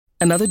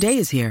Another day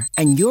is here,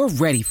 and you're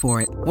ready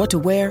for it. What to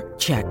wear?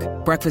 Check.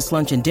 Breakfast,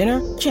 lunch, and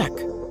dinner? Check.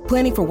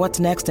 Planning for what's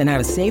next and how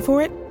to save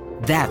for it?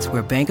 That's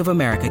where Bank of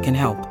America can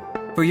help.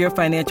 For your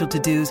financial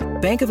to-dos,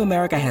 Bank of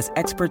America has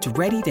experts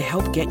ready to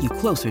help get you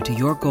closer to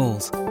your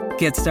goals.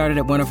 Get started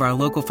at one of our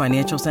local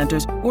financial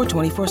centers or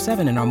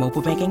 24/7 in our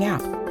mobile banking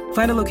app.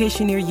 Find a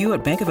location near you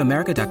at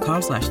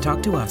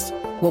bankofamerica.com/talktous.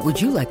 What would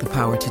you like the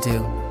power to do?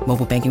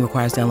 Mobile banking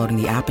requires downloading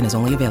the app and is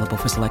only available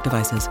for select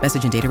devices.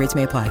 Message and data rates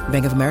may apply.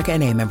 Bank of America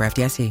N.A., member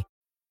FDIC.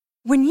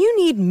 When you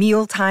need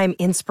mealtime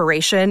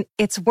inspiration,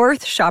 it's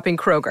worth shopping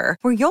Kroger,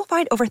 where you'll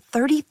find over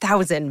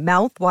 30,000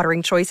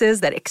 mouth-watering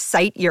choices that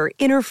excite your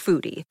inner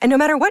foodie. And no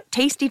matter what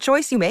tasty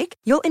choice you make,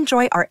 you'll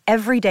enjoy our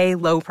everyday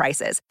low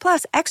prices,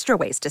 plus extra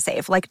ways to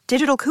save, like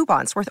digital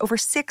coupons worth over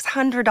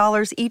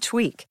 $600 each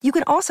week. You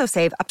can also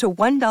save up to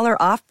 $1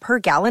 off per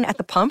gallon at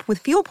the pump with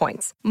fuel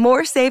points.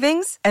 More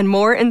savings and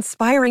more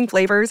inspiring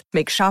flavors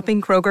make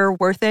shopping Kroger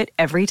worth it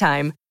every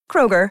time.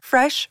 Kroger,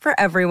 fresh for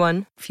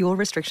everyone. Fuel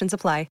restrictions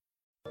apply.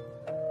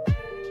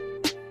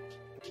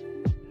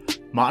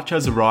 March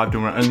has arrived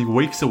and we're only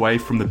weeks away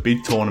from the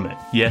big tournament.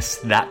 Yes,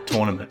 that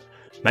tournament.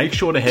 Make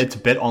sure to head to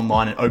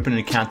BetOnline and open an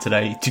account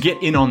today to get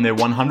in on their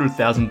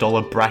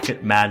 $100,000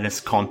 Bracket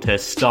Madness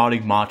contest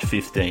starting March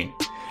 15.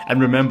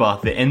 And remember,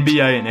 the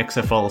NBA and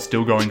XFL are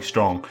still going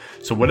strong,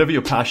 so whatever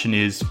your passion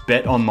is,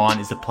 BetOnline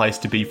is the place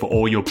to be for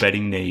all your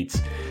betting needs.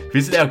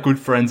 Visit our good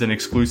friends and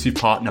exclusive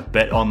partner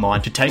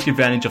BetOnline to take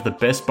advantage of the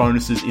best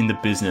bonuses in the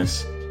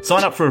business.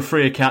 Sign up for a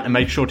free account and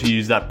make sure to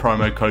use that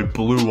promo code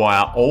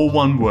BLUEWIRE, all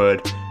one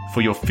word, for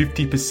your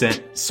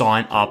 50%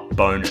 sign-up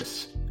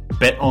bonus.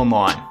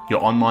 BetOnline,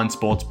 your online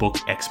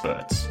sportsbook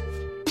experts.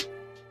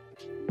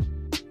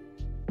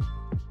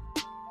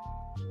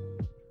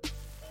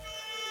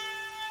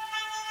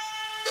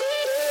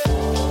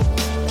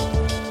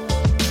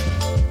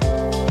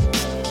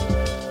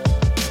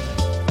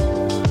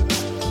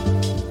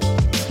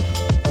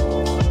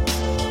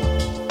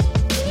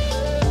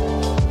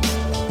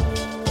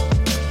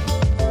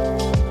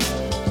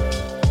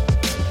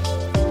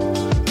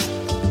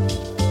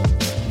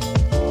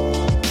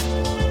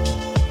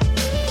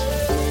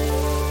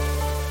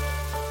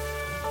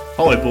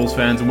 Hello Bulls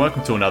fans and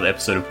welcome to another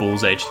episode of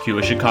Bulls HQ,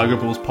 a Chicago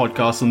Bulls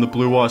podcast on the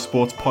Blue Wire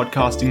Sports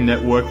Podcasting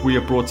Network. We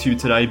are brought to you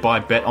today by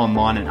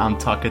BetOnline and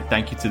Untuckit.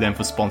 Thank you to them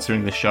for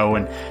sponsoring the show,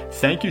 and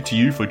thank you to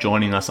you for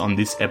joining us on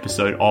this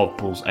episode of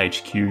Bulls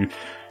HQ.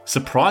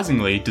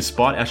 Surprisingly,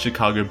 despite our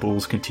Chicago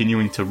Bulls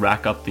continuing to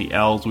rack up the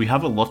L's, we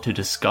have a lot to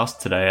discuss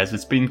today, as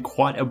it's been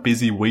quite a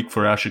busy week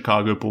for our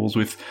Chicago Bulls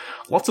with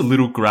lots of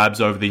little grabs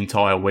over the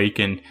entire week.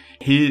 And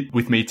here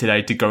with me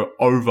today to go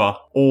over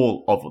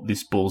all of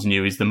this Bulls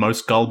news is the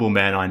most gullible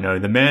man I know,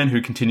 the man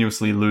who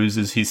continuously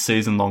loses his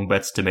season-long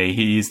bets to me.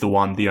 He is the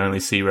one, the only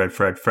C-Red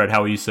Fred. Fred,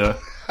 how are you, sir?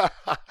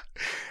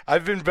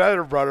 I've been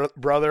better,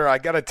 brother. I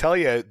got to tell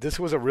you, this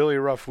was a really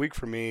rough week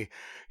for me.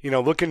 You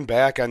know, looking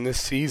back on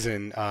this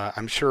season,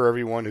 I'm sure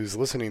everyone who's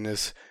listening to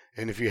this,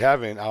 and if you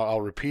haven't,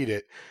 I'll repeat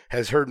it,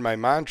 has heard my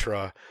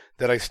mantra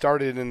that I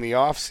started in the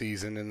off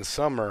season in the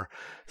summer,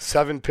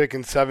 7 pick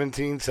in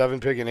 17, 7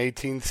 pick in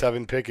 18,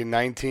 7 pick in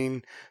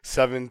 19,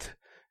 7th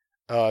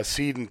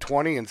seed in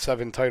 20, and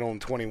 7th title in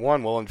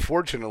 21. Well,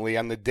 unfortunately,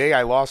 on the day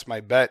I lost my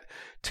bet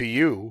to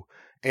you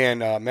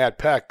and Matt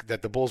Peck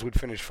that the Bulls would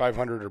finish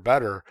 500 or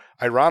better,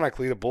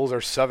 ironically, the Bulls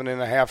are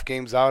 7.5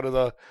 games out of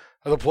the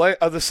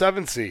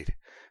 7th seed.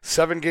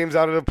 7 games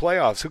out of the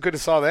playoffs. Who could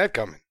have saw that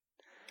coming?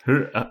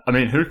 Who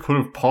could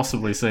have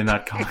possibly seen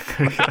that coming?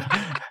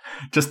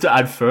 Just to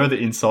add further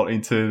insult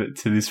to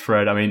this,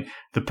 Fred, I mean,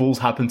 the Bulls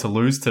happen to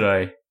lose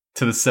today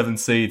to the 7th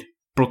seed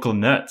Brooklyn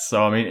Nets.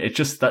 So, I mean, it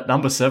just, that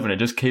number 7, it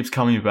just keeps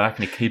coming back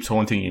and it keeps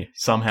haunting you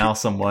somehow,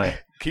 some way.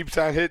 Keeps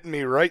on hitting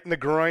me right in the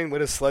groin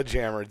with a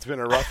sledgehammer. It's been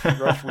a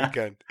rough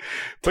weekend.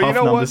 But Tough you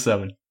know number what?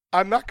 7.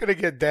 I'm not going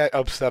to get that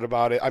upset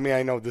about it. I mean,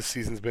 I know this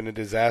season's been a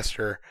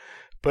disaster.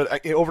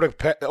 But over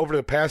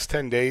the past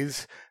 10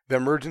 days, the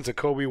emergence of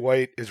Kobe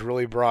White has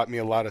really brought me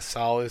a lot of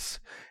solace,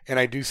 and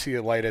I do see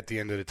a light at the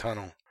end of the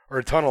tunnel, or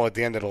a tunnel at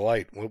the end of the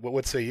light.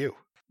 What say you?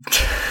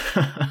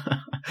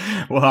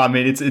 Well, I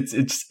mean, it's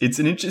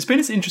been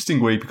an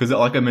interesting week because,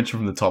 like I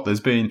mentioned from the top,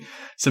 there's been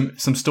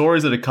some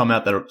stories that have come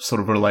out that are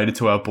sort of related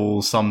to our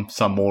Bulls, some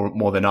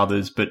more than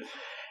others, but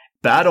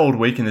bad old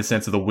week in the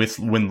sense of the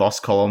win-loss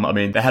column. I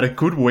mean, they had a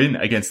good win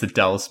against the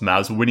Dallas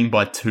Mavs, winning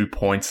by 2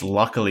 points,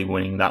 luckily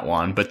winning that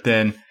one. But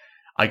then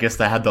I guess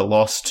they had the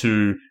loss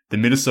to the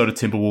Minnesota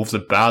Timberwolves, a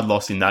bad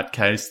loss in that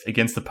case.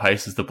 Against the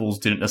Pacers, the Bulls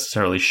didn't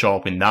necessarily show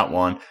up in that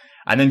one.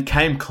 And then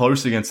came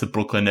close against the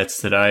Brooklyn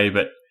Nets today,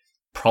 but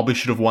probably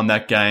should have won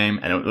that game.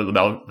 And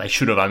they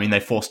should have. I mean,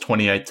 they forced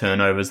 28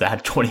 turnovers. They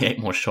had 28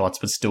 more shots,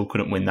 but still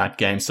couldn't win that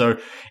game. So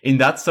in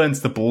that sense,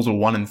 the Bulls were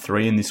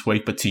 1-3 in this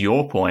week. But to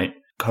your point,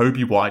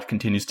 Kobe White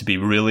continues to be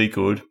really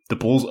good. The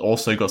Bulls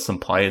also got some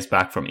players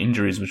back from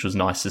injuries, which was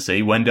nice to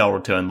see. Wendell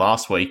returned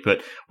last week,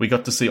 but we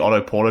got to see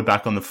Otto Porter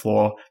back on the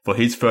floor for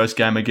his first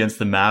game against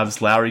the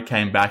Mavs. Lowry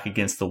came back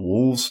against the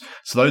Wolves.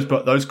 So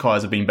those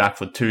guys have been back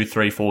for 2,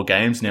 3, 4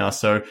 games now.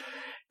 So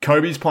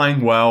Kobe's playing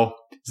well.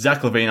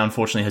 Zach LaVine,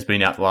 unfortunately, has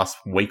been out the last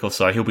week or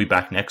so. He'll be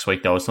back next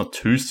week, though. It's not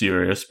too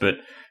serious, but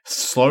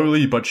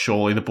slowly but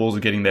surely, the Bulls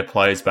are getting their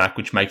players back,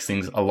 which makes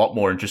things a lot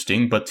more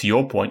interesting. But to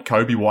your point,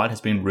 Coby White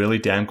has been really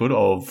damn good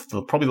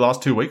probably the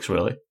last 2 weeks,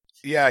 really.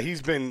 Yeah,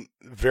 he's been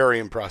very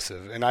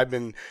impressive, and I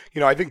think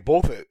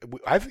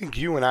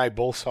you and I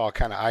both saw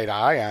kind of eye to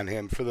eye on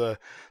him for the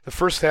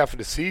first half of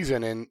the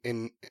season,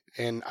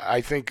 and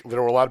I think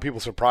there were a lot of people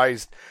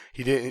surprised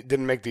he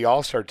didn't make the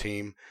All-Star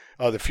team,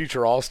 the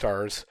future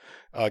All-Stars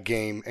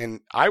game, and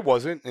I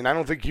wasn't, and I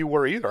don't think you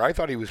were either. I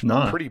thought he was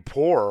pretty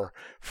poor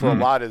for a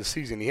lot of the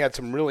season. He had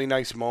some really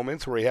nice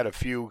moments where he had a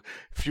few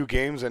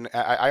games, and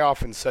I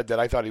often said that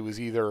I thought he was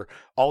either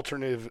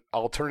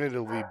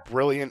alternatively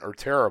brilliant or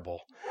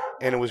terrible.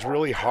 And it was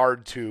really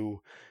hard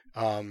to,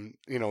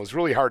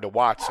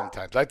 watch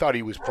sometimes. I thought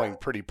he was playing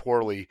pretty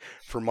poorly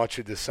for much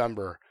of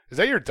December. Is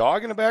that your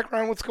dog in the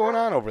background? What's going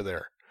on over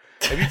there?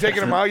 Have you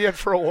taken him out yet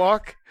for a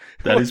walk?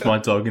 That is my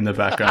dog in the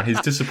background.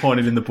 He's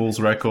disappointed in the Bulls'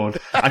 record.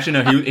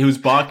 Actually, no, he was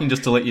barking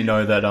just to let you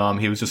know that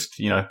he was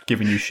just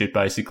giving you shit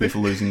basically for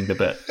losing the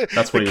bet.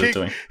 That's what he was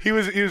doing. He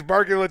was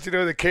barking to let you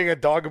know the king of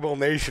Doggable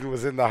Nation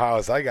was in the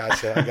house. I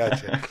got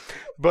you.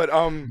 But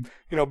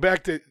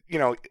back to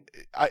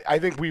I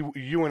think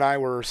you and I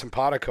were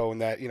simpatico in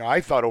that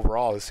I thought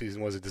overall this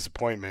season was a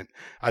disappointment.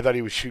 I thought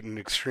he was shooting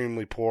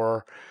extremely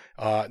poor.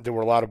 There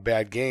were a lot of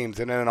bad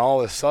games, and then all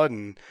of a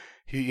sudden,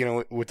 he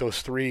with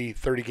those 30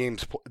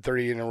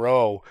 in a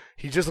row,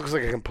 he just looks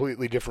like a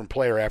completely different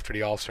player after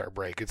the All-Star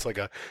break. It's like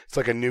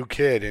a new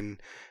kid,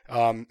 and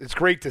it's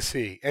great to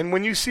see. And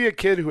when you see a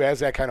kid who has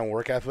that kind of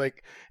work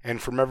ethic,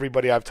 and from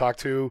everybody I've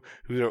talked to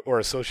who are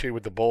associated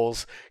with the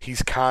Bulls,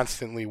 he's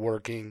constantly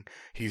working.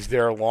 He's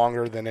there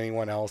longer than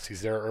anyone else.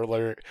 He's there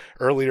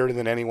earlier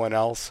than anyone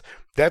else.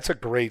 That's a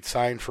great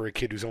sign for a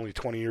kid who's only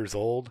 20 years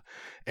old.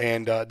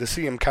 And to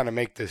see him kind of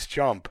make this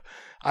jump,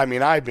 I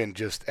mean, I've been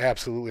just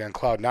absolutely on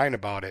cloud nine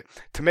about it.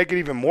 To make it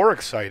even more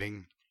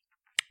exciting,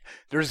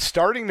 there's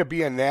starting to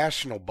be a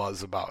national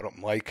buzz about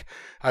him. Like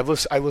I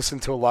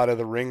listened to a lot of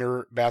the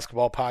Ringer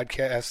basketball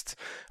podcasts.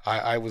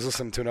 I was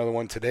listening to another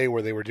one today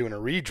where they were doing a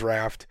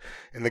redraft,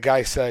 and the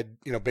guy said,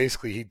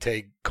 basically he'd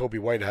take Coby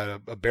White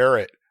out of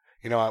Barrett.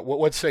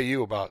 What say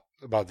you about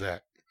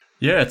that?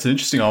 Yeah, it's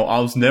interesting. I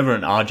was never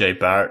an RJ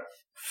Barrett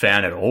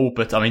fan at all,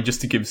 but I mean, just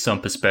to give some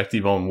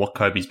perspective on what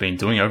Coby's been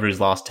doing over his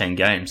last 10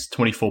 games,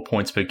 24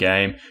 points per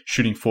game,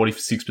 shooting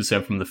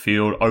 46% from the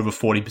field, over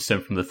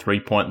 40% from the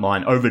 3-point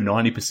line, over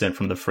 90%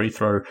 from the free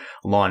throw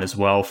line as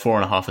well,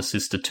 4.5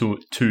 assists to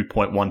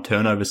 2.1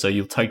 turnovers, so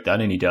you'll take that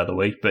any day of the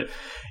week. But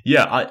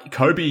yeah,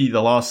 Coby,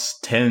 the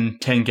last 10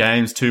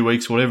 games, 2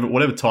 weeks,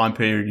 whatever time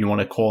period you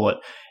want to call it,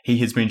 he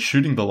has been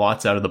shooting the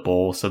lights out of the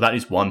ball, so that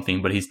is one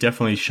thing, but he's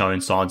definitely shown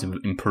signs of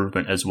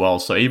improvement as well.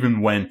 So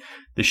even when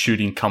the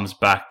shooting comes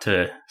back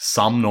to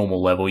some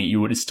normal level,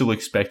 you would still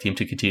expect him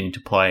to continue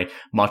to play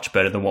much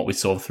better than what we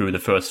saw through the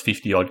first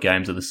 50-odd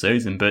games of the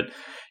season. But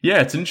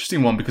yeah, it's an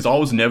interesting one because I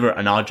was never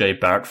an RJ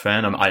Barrett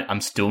fan.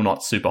 I'm still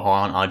not super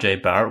high on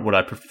RJ Barrett. Would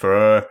I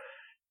prefer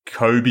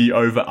Coby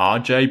over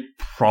RJ?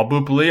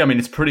 Probably. I mean,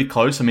 it's pretty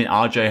close. I mean,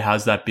 RJ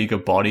has that bigger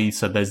body,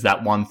 so there's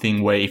that one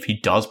thing where if he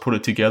does put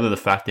it together, the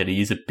fact that he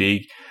is a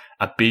big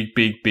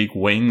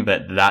wing,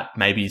 that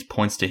maybe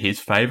points to his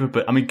favor.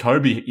 But I mean,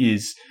 Coby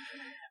is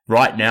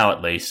right now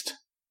at least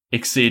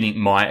exceeding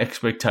my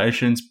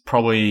expectations.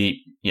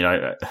 Probably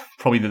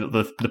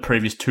the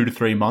previous 2 to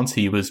 3 months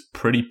he was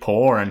pretty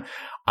poor, and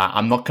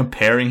I'm not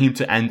comparing him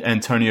to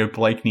Antonio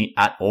Blakeney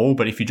at all.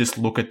 But if you just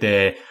look at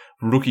their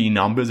rookie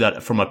numbers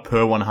from a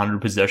per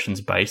 100 possessions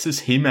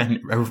basis, him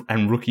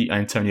and rookie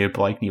Antonio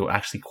Blakeney were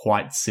actually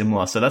quite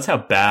similar. So that's how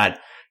bad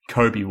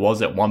Coby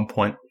was at one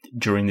point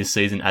during this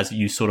season, as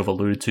you sort of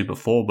alluded to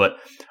before. But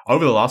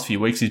over the last few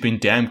weeks, he's been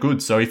damn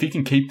good. So if he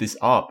can keep this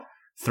up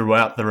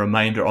throughout the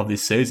remainder of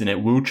this season,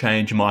 it will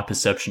change my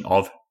perception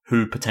of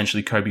who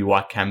potentially Coby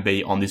White can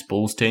be on this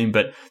Bulls team.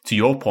 But to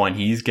your point,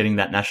 he is getting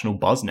that national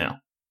buzz now.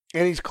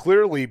 And he's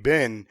clearly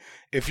been,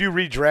 if you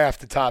redraft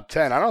the top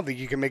 10, I don't think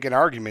you can make an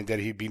argument that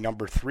he'd be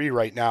number 3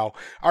 right now.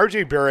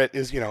 RJ Barrett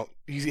is,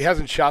 he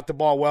hasn't shot the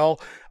ball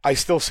well. I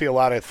still see a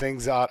lot of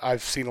things out.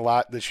 I've seen a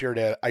lot this year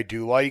that I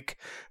do like.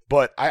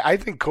 But I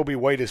think Coby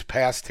White has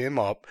passed him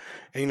up.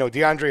 And,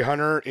 DeAndre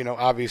Hunter,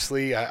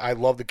 obviously, I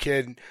love the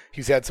kid.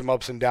 He's had some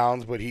ups and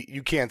downs, but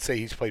you can't say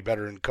he's played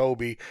better than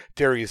Coby.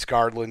 Darius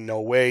Garland, no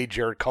way.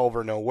 Jarrett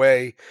Culver, no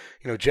way.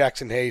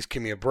 Jackson Hayes,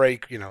 give me a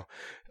break.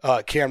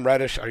 Cam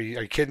Reddish, are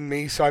you kidding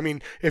me? So, I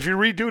mean, if you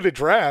redo the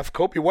draft,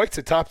 Coby White's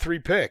a top 3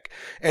 pick.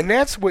 And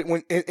that's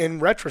when in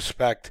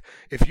retrospect,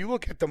 if you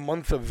look at the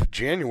month of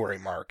January,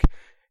 Mark,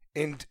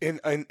 in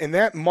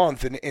that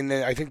month, and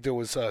I think there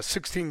was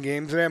 16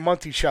 games in that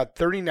month, he shot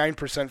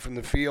 39% from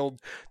the field,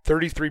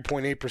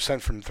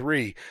 33.8% from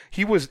 3.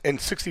 He was, and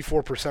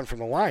 64% from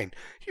the line.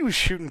 He was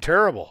shooting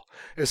terrible.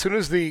 As soon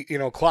as the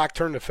clock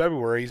turned to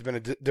February, he's been a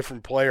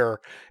different player,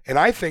 and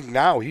I think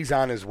now he's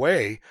on his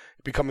way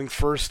becoming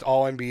first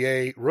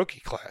All-NBA rookie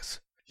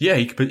class. Yeah,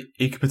 he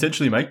could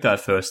potentially make that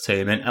first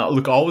team. And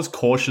look, I was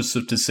cautious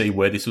to see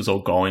where this was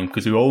all going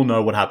because we all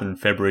know what happened in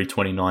February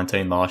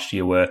 2019 last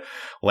year where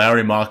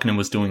Lauri Markkanen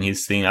was doing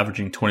his thing,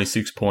 averaging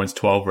 26 points,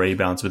 12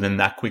 rebounds, but then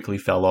that quickly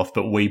fell off.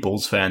 But we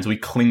Bulls fans, we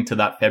cling to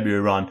that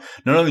February run,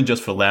 not only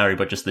just for Lauri,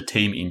 but just the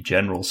team in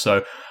general.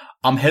 So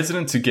I'm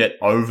hesitant to get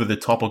over the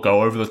top or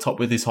go over the top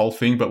with this whole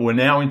thing, but we're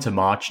now into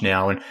March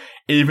now, and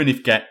even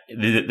if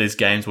there's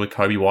games where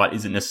Coby White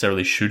isn't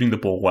necessarily shooting the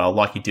ball well,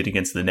 like he did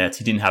against the Nets,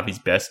 he didn't have his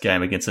best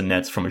game against the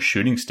Nets from a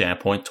shooting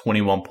standpoint,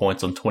 21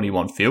 points on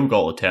 21 field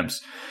goal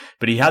attempts,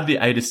 but he had the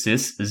 8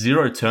 assists,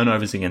 0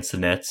 turnovers against the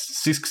Nets,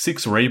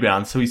 6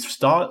 rebounds, so he's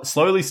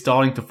slowly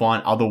starting to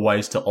find other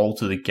ways to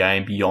alter the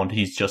game beyond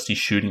his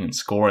shooting and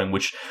scoring,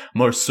 which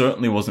most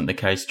certainly wasn't the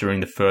case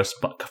during the first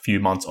few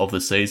months of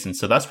the season.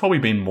 So that's probably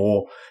been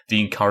more the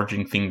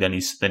encouraging thing than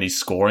he's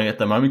scoring at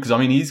the moment, because I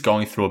mean, he's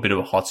going through a bit of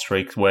a hot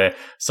streak where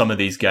some of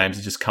these games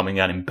are just coming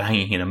out and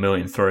banging in a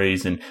million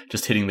threes and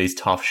just hitting these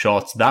tough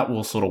shots. That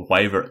will sort of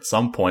waver at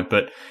some point,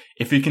 but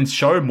if he can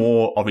show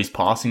more of his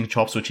passing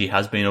chops, which he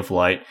has been of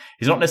late,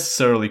 he's not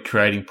necessarily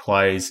creating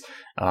plays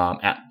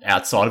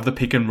outside of the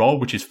pick and roll,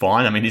 which is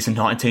fine. I mean, he's a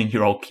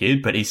 19-year-old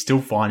kid, but he's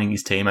still finding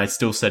his teammates,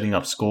 still setting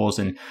up scores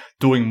and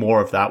doing more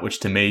of that,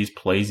 which to me is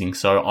pleasing.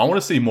 So I want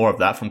to see more of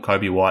that from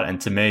Coby White. And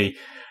to me,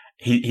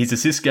 his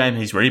assist game,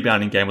 his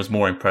rebounding game was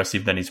more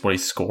impressive than what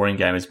his scoring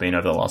game has been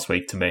over the last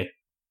week to me.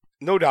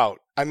 No doubt.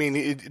 I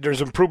mean,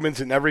 there's improvements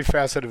in every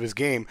facet of his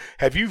game.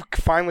 Have you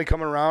finally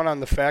come around on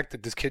the fact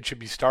that this kid should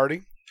be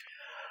starting?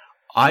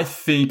 I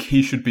think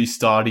he should be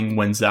starting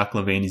when Zach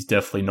LaVine is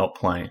definitely not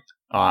playing.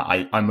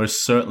 I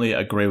most certainly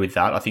agree with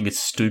that. I think it's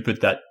stupid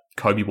that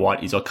Coby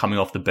White is coming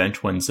off the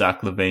bench when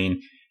Zach LaVine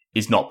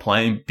is not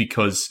playing,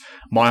 because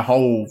my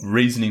whole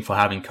reasoning for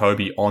having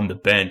Coby on the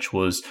bench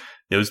was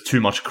there was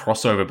too much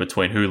crossover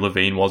between who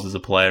LaVine was as a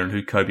player and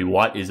who Coby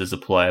White is as a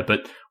player.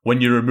 But when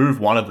you remove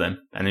one of them,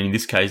 and in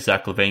this case,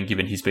 Zach LaVine,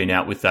 given he's been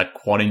out with that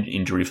quad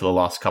injury for the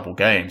last couple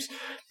games,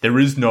 there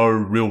is no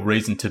real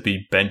reason to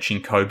be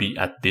benching Coby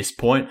at this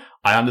point.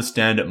 I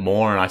understand it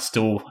more, and I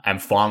still am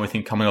fine with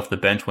him coming off the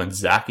bench when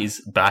Zach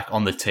is back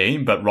on the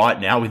team. But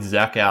right now, with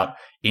Zach out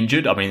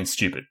injured, I mean, it's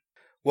stupid.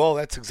 Well,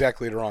 that's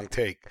exactly the wrong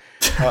take.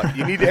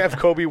 You need to have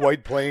Coby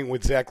White playing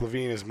with Zach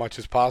LaVine as much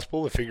as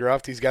possible to figure out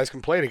if these guys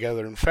can play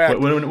together. In fact,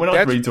 we're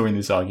not redoing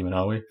this argument,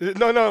 are we?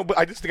 No, but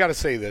I just got to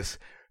say this.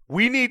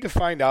 We need to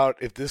find out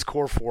if this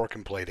core four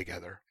can play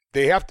together.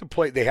 They have to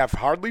play. They have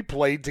hardly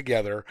played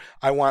together.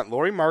 I want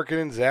Lauri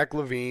Markkanen, Zach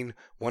LaVine,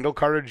 Wendell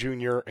Carter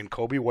Jr., and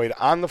Coby White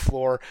on the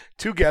floor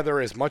together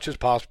as much as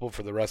possible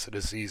for the rest of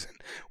the season.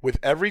 With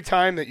every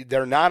time that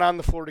they're not on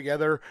the floor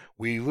together,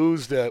 we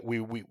lose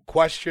we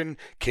question,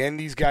 can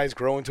these guys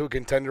grow into a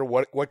contender?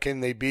 What can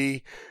they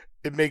be?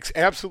 It makes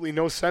absolutely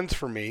no sense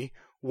for me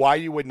why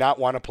you would not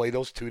want to play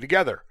those two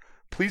together.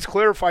 Please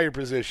clarify your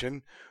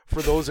position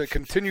for those that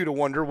continue to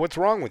wonder what's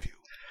wrong with you.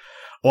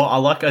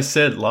 Well, like I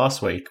said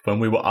last week when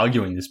we were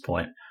arguing this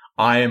point,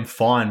 I am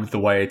fine with the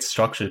way it's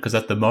structured, because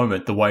at the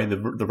moment, the way the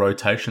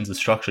rotations are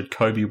structured,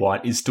 Coby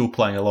White is still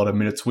playing a lot of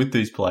minutes with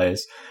these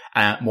players,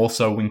 and more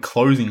so in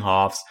closing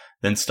halves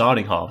than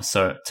starting halves.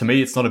 So to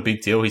me, it's not a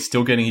big deal. He's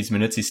still getting his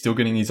minutes. He's still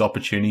getting his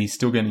opportunity. He's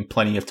still getting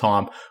plenty of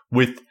time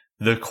with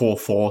the core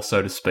four,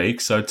 so to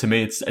speak. So to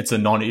me, it's a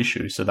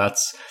non-issue. So that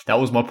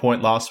was my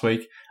point last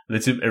week.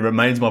 It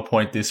remains my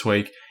point this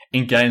week.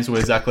 In games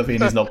where Zach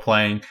LaVine is not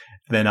playing,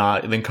 then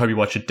Coby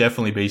White should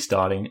definitely be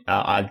starting.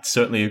 I'd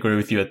certainly agree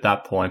with you at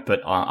that point, but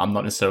I'm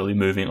not necessarily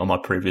moving on my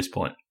previous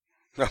point.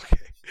 Okay.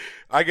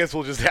 I guess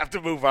we'll just have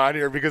to move on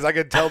here, because I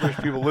can tell there's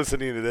people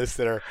listening to this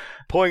that are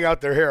pulling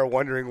out their hair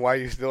wondering why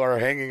you still are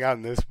hanging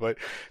on this, but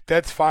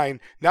that's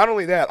fine. Not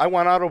only that, I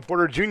want Otto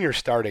Porter Jr.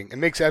 starting. It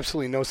makes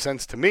absolutely no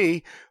sense to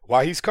me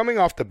why he's coming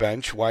off the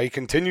bench, why he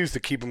continues to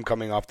keep him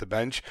coming off the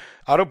bench.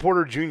 Otto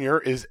Porter Jr.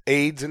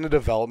 aids in the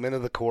development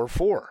of the core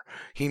four.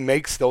 He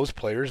makes those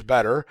players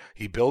better.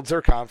 He builds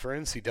their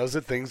confidence. He does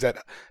the things that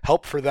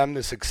help for them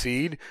to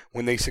succeed.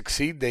 When they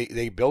succeed,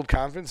 they build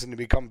confidence and they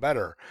become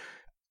better.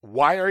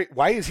 Why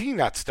is he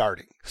not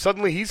starting?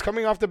 Suddenly he's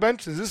coming off the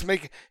bench? Does this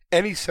make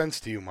any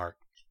sense to you, Mark?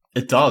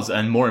 It does,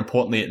 and more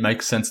importantly, it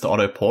makes sense to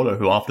Otto Porter,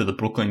 who after the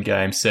Brooklyn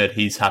game said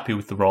he's happy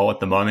with the role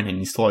at the moment and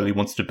he slowly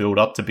wants to build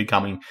up to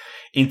becoming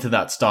into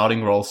that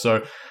starting role.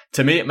 So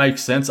to me, it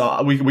makes sense.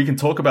 We can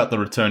talk about the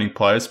returning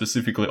players,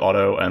 specifically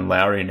Otto and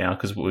Lauri now,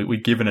 because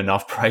we've given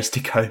enough praise to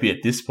Coby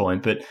at this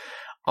point, but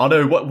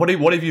Otto,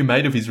 what have you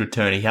made of his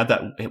return? He had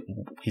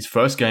his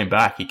first game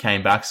back. He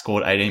came back,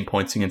 scored 18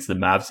 points against the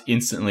Mavs,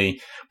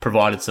 instantly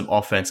provided some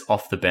offense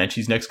off the bench.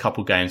 His next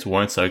couple games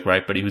weren't so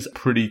great, but he was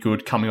pretty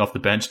good coming off the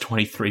bench,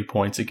 23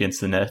 points against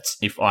the Nets,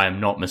 if I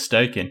am not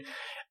mistaken.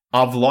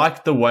 I've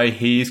liked the way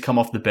he has come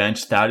off the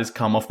bench. Thad has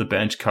come off the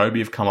bench. Coby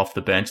have come off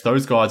the bench.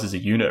 Those guys as a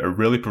unit are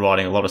really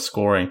providing a lot of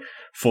scoring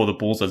for the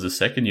Bulls as a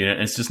second unit,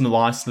 and it's just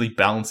nicely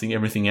balancing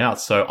everything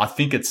out. So I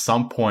think at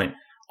some point,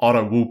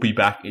 Otto will be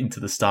back into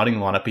the starting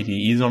lineup.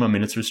 He is on a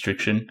minutes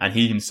restriction, and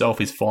he himself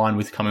is fine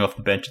with coming off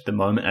the bench at the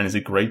moment and has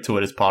agreed to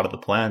it as part of the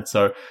plan.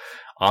 So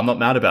I'm not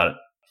mad about it.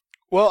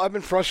 Well, I've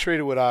been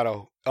frustrated with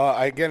Otto.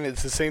 Again,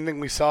 it's the same thing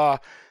we saw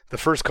the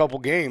first couple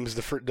games,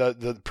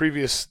 the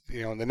previous,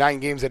 the 9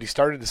 games that he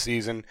started the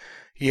season.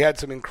 He had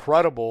some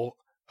incredible,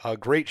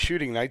 great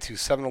shooting nights. He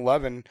was 7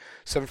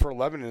 for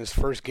 11 in his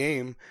first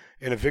game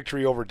in a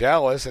victory over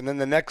Dallas. And then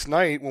the next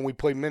night when we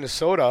played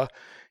Minnesota,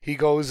 he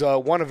goes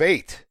 1 of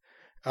 8.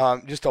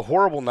 Just a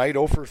horrible night,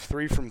 0 for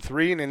 3 from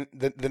 3. And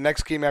then the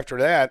next game after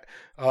that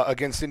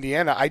against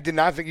Indiana, I did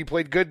not think he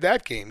played good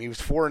that game. He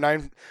was 4 of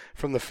 9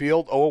 from the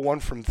field, 0 of 1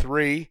 from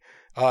 3.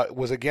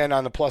 Was again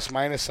on the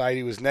plus-minus side.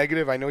 He was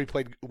negative. I know he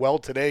played well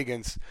today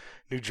against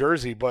New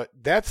Jersey, but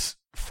that's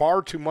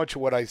far too much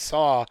of what I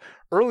saw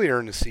earlier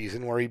in the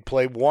season, where he'd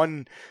play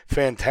one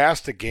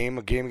fantastic game,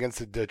 a game against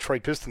the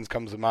Detroit Pistons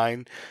comes to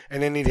mind,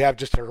 and then he'd have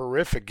just a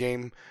horrific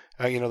game,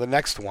 the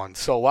next one.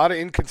 So a lot of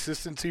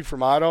inconsistency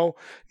from Otto,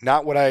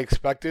 not what I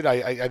expected.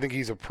 I think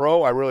he's a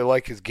pro. I really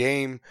like his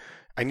game.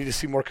 I need to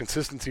see more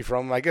consistency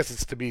from him. I guess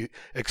it's to be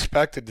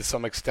expected to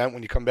some extent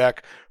when you come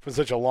back from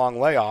such a long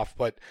layoff,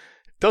 but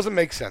doesn't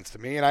make sense to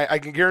me. And I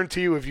can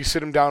guarantee you, if you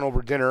sit him down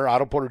over dinner,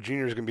 Otto Porter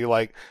Jr. is going to be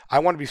like, I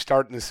want to be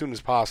starting as soon as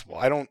possible.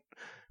 I don't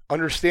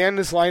understand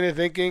this line of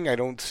thinking. I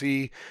don't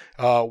see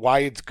why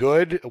it's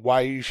good,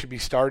 why you should be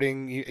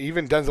starting.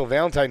 Even Denzel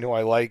Valentine, who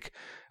I like,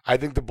 I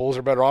think the Bulls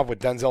are better off with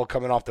Denzel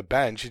coming off the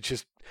bench. It's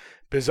just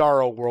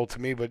bizarro world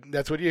to me, but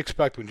that's what you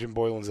expect when Jim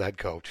Boylen's the head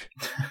coach.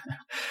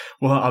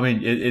 Well, I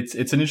mean, it's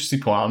an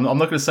interesting point. I'm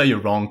not going to say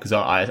you're wrong, because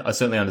I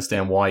certainly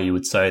understand why you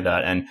would say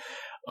that. And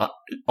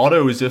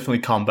Otto has definitely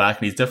come back,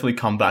 and he's definitely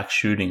come back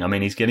shooting. I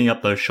mean, he's getting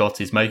up those shots,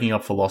 he's making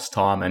up for lost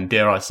time, and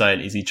dare I say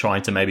it, is he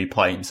trying to maybe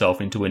play himself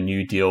into a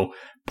new deal?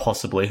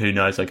 Possibly, who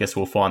knows? I guess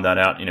we'll find that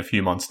out in a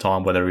few months'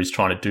 time, whether he's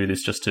trying to do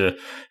this just to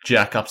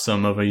jack up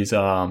some of his,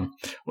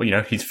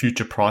 his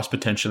future price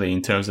potentially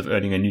in terms of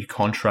earning a new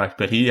contract.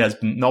 But he has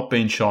not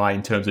been shy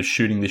in terms of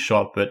shooting this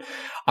shot. But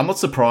I'm not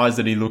surprised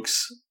that he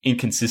looks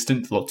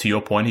inconsistent. Look, to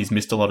your point, he's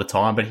missed a lot of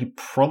time, but he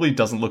probably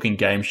doesn't look in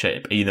game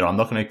shape either. I'm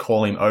not going to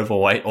call him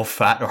overweight or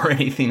fat or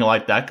anything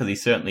like that, because he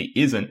certainly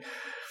isn't.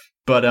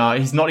 But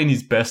he's not in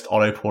his best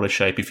Otto Porter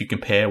shape if you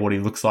compare what he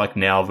looks like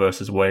now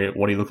versus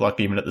what he looked like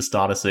even at the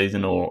start of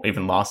season or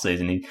even last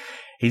season.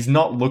 He's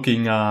not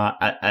looking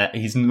at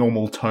his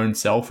normal toned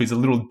self. He's a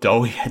little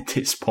doughy at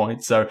this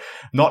point, so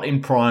not in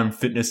prime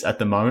fitness at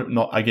the moment.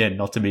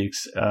 Not to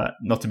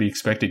be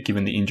expected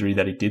given the injury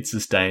that he did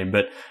sustain.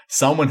 But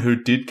someone who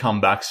did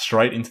come back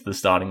straight into the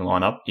starting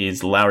lineup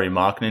is Lauri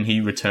Markkanen. He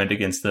returned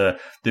against the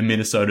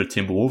Minnesota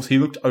Timberwolves. He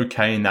looked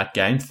okay in that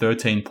game.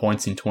 13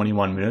 points in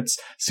 21 minutes,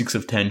 6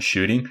 of 10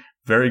 shooting.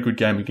 Very good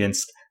game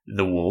against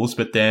the Wolves,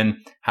 but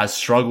then has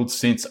struggled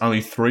since.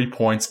 Only 3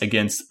 points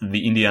against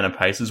the Indiana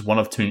Pacers, 1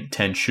 of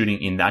 10 shooting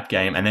in that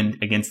game, and then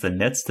against the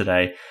Nets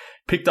today.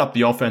 Picked up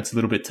the offense a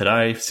little bit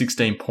today,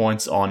 16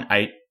 points on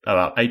 8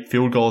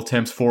 field goal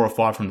attempts, 4 of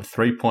 5 from the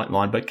 3-point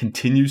line, but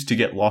continues to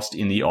get lost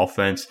in the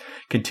offense,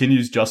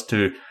 continues just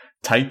to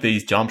take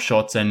these jump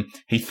shots, and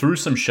he threw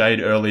some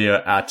shade earlier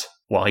at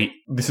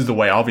this is the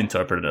way I've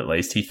interpreted it at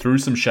least. He threw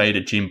some shade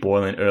at Jim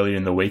Boylen earlier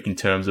in the week in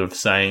terms of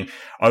saying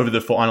over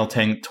the final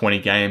 10, 20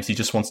 games, he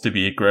just wants to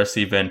be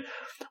aggressive and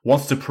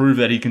wants to prove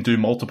that he can do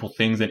multiple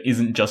things and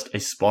isn't just a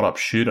spot-up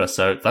shooter.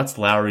 So that's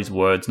Lauri's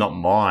words, not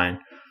mine.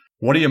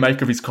 What do you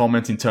make of his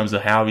comments in terms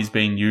of how he's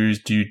being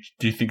used? Do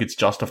you think it's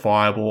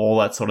justifiable, all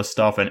that sort of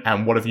stuff?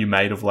 And what have you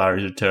made of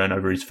Lauri's return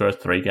over his first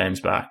 3 games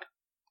back?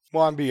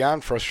 Well, I'm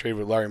beyond frustrated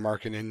with Lauri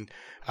Markkanen.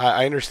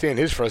 I understand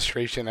his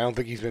frustration. I don't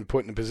think he's been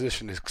put in a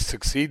position to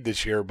succeed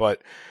this year,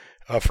 but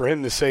for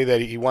him to say that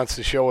he wants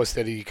to show us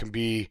that he can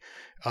be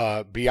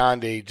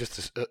beyond a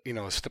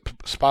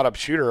spot-up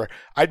shooter,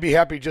 I'd be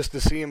happy just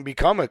to see him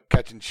become a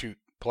catch-and-shoot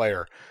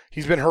player.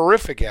 He's been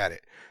horrific at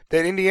it.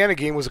 That Indiana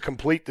game was a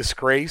complete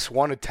disgrace,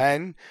 1 of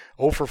 10,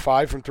 0 for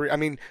 5 from 3. I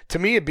mean, to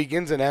me, it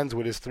begins and ends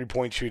with his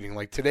three-point shooting.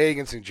 Like today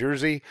against New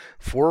Jersey,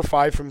 4 or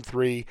 5 from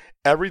 3.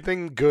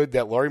 Everything good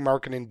that Lauri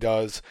Markkanen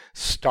does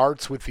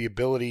starts with the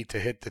ability to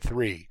hit the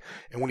 3.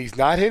 And when he's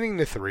not hitting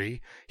the 3,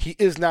 he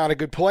is not a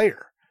good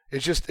player.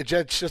 It's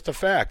just a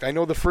fact. I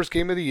know the first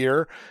game of the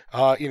year,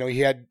 he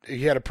had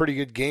a pretty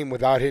good game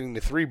without hitting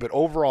the 3, but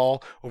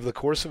overall, over the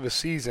course of a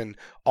season,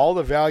 all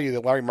the value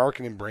that Lauri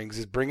Markkanen brings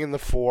is bringing the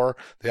 4,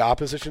 the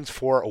opposition's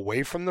 4,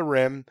 away from the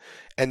rim,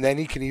 and then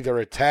he can either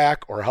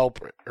attack or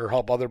help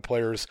other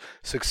players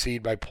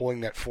succeed by pulling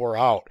that 4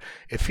 out.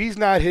 If he's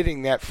not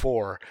hitting that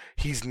 4,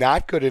 he's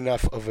not good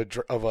enough of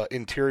a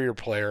interior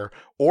player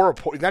or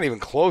not even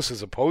close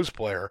as a post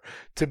player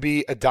to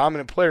be a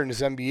dominant player in this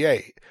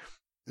NBA.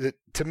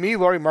 To me,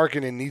 Lauri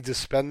Markkanen needs to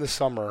spend the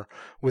summer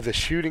with a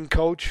shooting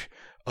coach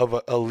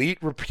of elite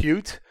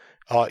repute.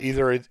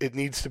 Either it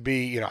needs to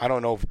be, I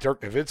don't know if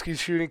Dirk Nowitzki's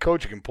shooting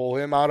coach, you can pull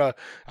him out of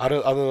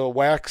the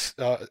wax,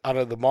 out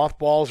of the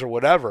mothballs or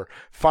whatever.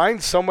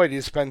 Find somebody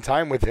to spend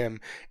time with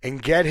him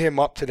and get him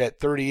up to that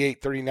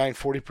 38, 39,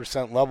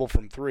 40% level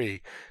from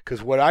 3.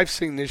 Because what I've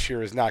seen this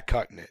year is not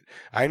cutting it.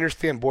 I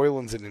understand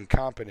Boylen's an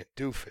incompetent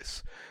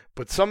doofus,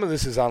 but some of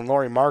this is on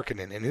Lauri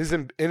Markkanen and his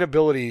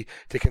inability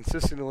to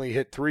consistently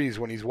hit 3s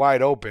when he's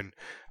wide open.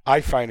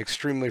 I find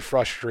extremely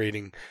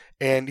frustrating.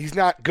 And he's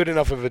not good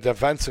enough of a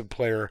defensive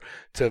player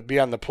to be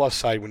on the plus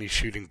side when he's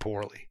shooting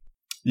poorly.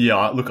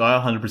 Yeah, look,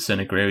 I 100%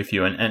 agree with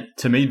you. And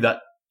to me, that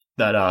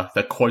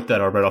quote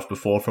that I read off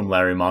before from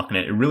Larry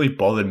Markkanen, it really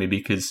bothered me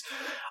because,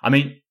 I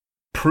mean,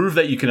 prove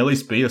that you can at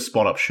least be a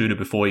spot-up shooter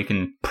before you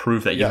can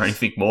prove that you're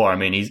anything more. I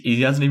mean,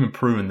 he hasn't even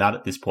proven that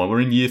at this point.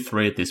 We're in year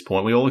 3 at this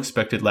point. We all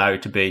expected Larry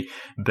to be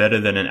better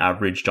than an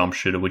average jump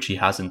shooter, which he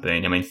hasn't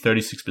been. I mean,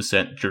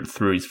 36%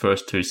 through his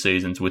first 2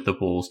 seasons with the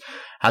Bulls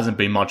hasn't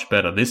been much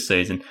better this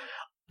season.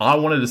 I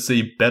wanted to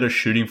see better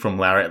shooting from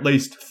Larry, at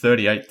least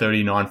 38,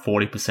 39,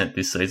 40%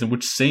 this season,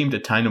 which seemed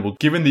attainable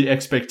given the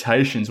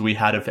expectations we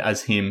had of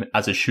as him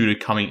as a shooter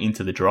coming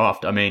into the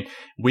draft. I mean,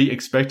 we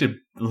expected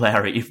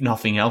Larry, if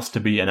nothing else,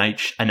 to be an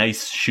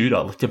ace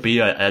shooter, to be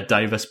a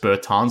Davis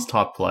Bertans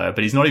type player,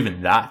 but he's not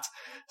even that.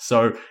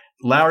 So,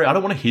 Larry, I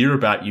don't want to hear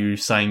about you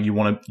saying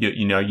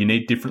you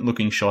need different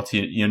looking shots.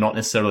 You're not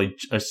necessarily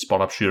a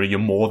spot up shooter. You're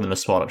more than a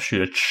spot up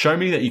shooter. Show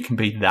me that you can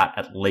be that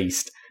at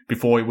least,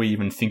 before we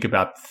even thinking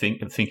about,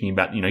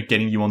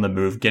 getting you on the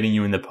move, getting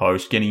you in the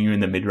post, getting you in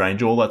the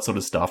mid-range, all that sort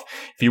of stuff.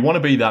 If you want to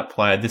be that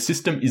player, the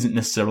system isn't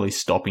necessarily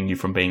stopping you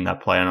from being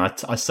that player. And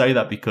I say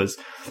that because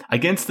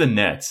against the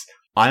Nets,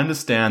 I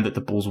understand that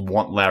the Bulls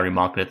want Larry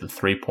Markkanen at the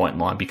 3-point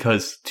line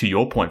because, to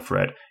your point,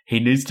 Fred, he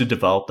needs to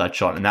develop that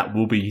shot, and that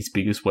will be his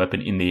biggest weapon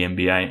in the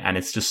NBA, and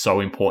it's just so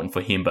important for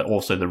him, but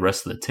also the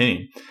rest of the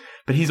team.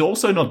 But he's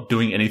also not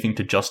doing anything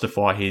to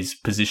justify his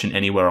position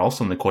anywhere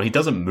else on the court. He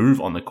doesn't move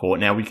on the court.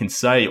 Now, we can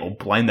say or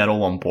blame that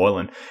all on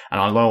Boylen,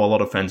 and I know a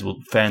lot of fans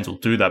will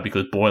do that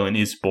because Boylen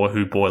is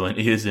who Boylen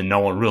is, and no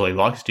one really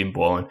likes Jim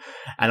Boylen.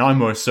 And I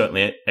most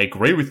certainly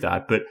agree with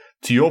that. But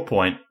to your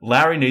point,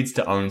 Larry needs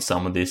to own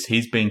some of this.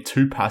 He's been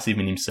too passive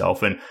in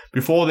himself. And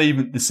before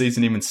the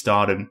season even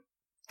started,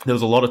 there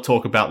was a lot of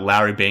talk about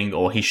Larry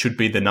he should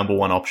be the number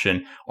one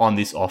option on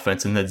this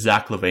offense, and that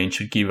Zach LaVine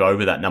should give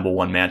over that number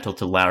one mantle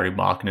to Larry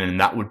Markkanen, and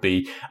that would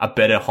be a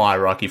better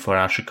hierarchy for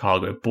our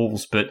Chicago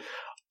Bulls. But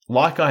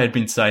like I had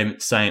been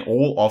saying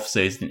all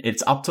offseason,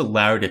 it's up to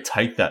Larry to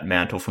take that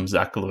mantle from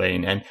Zach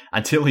LaVine. And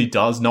until he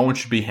does, no one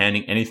should be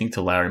handing anything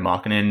to Larry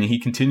Markkanen. And he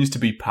continues to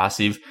be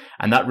passive,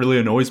 and that really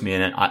annoys me.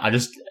 And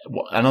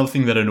another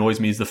thing that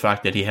annoys me is the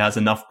fact that he has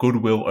enough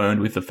goodwill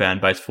earned with the fan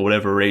base for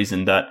whatever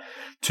reason that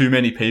too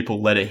many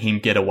people let him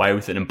get away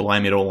with it and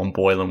blame it all on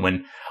Boylen,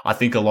 when I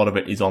think a lot of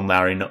it is on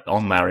Larry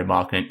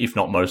Markkanen, if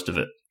not most of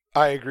it.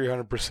 I agree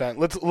 100%.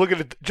 Let's look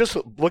at it. Just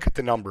look at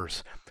the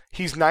numbers.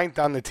 He's 9th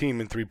on the team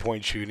in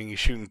 3-point shooting. He's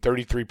shooting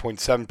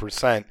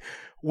 33.7%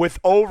 with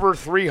over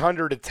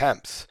 300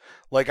 attempts.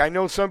 Like, I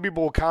know some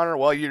people will counter,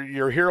 well,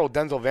 your hero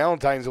Denzel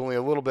Valentine's only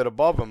a little bit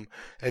above him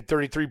at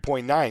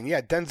 33.9. Yeah,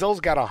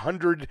 Denzel's got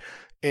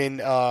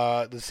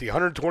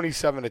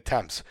 127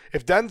 attempts.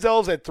 If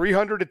Denzel's at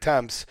 300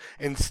 attempts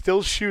and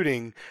still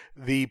shooting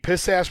the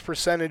piss-ass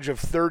percentage of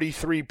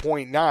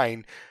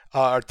 33.9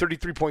 or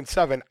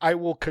 33.7, I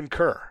will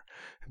concur.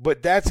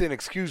 But that's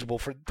inexcusable.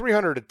 For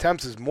 300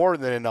 attempts is more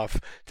than enough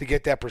to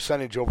get that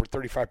percentage over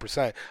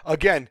 35%.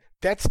 Again,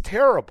 that's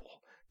terrible.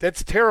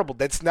 That's terrible.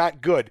 That's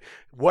not good.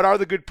 What are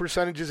the good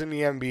percentages in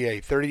the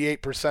NBA?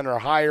 38% or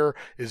higher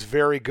is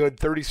very good.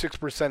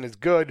 36% is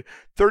good.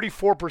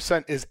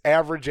 34% is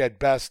average at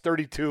best.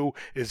 32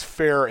 is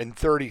fair, and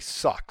 30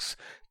 sucks.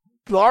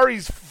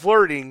 Larry's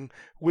flirting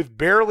with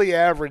barely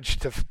average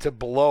to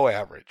below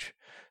average.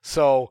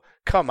 So,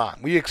 come on.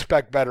 We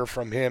expect better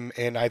from him,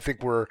 and I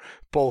think we're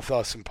both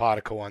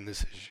simpatico on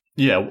this issue.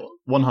 Yeah,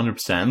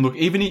 100%. Look,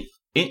 even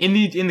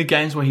in the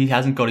games where he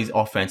hasn't got his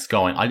offense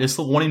going, I just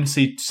wanted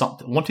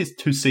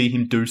to see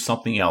him do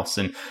something else.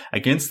 And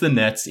against the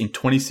Nets, in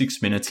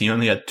 26 minutes, he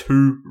only had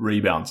 2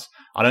 rebounds.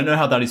 I don't know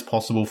how that is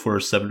possible for a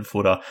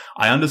 7-footer.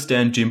 I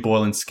understand Jim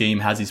Boylen's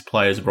scheme has his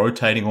players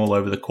rotating all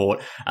over the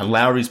court, and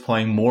Lowry's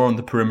playing more on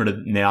the perimeter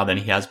now than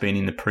he has been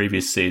in the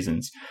previous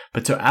seasons.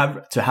 But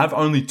to have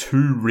only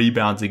 2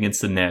 rebounds against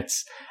the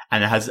Nets,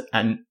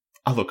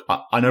 look,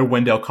 I know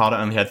Wendell Carter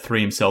only had 3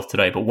 himself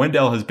today, but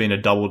Wendell has been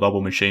a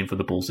double-double machine for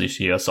the Bulls this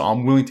year, so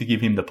I'm willing to give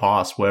him the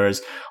pass,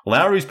 whereas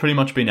Lowry's pretty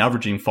much been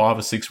averaging 5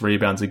 or 6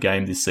 rebounds a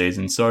game this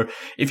season. So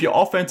if your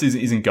offense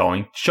isn't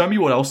going, show me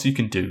what else you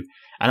can do.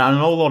 And I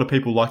know a lot of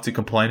people like to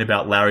complain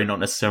about Larry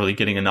not necessarily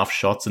getting enough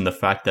shots, and the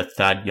fact that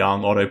Thad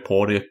Young, Otto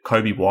Porter,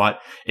 Kobe White,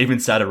 even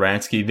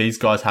Satoransky, these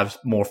guys have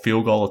more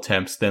field goal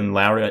attempts than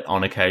Larry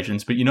on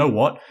occasions. But you know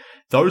what?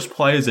 Those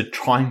players are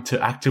trying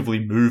to actively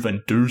move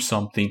and do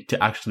something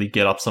to actually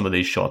get up some of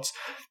these shots.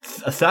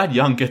 Thad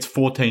Young gets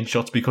 14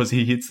 shots because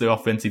he hits the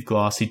offensive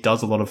glass. He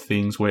does a lot of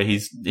things where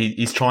he's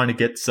trying to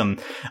get some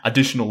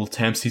additional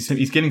attempts.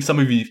 He's getting some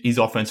of his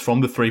offense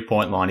from the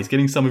 3-point line. He's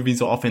getting some of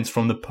his offense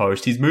from the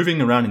post. He's moving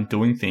around and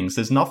doing things.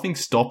 There's nothing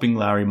stopping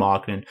Larry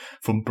Markkanen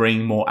from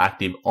being more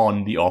active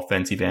on the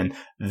offensive end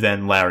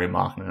than Larry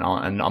Markkanen,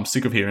 and I'm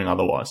sick of hearing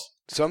otherwise.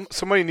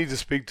 Somebody needs to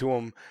speak to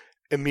him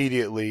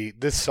immediately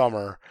this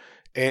summer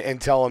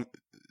and tell him,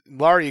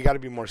 Larry, you got to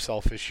be more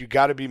selfish. You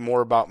got to be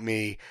more about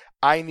me.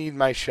 I need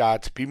my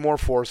shots, be more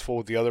forceful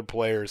with the other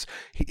players.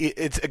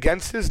 It's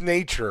against his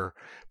nature,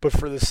 but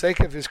for the sake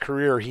of his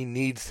career, he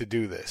needs to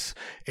do this.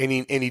 And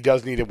he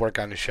does need to work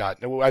on his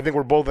shot. I think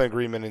we're both in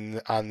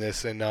agreement on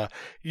this. And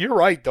you're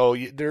right, though.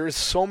 There's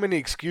so many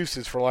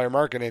excuses for Larry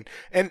Markkinen.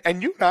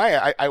 And you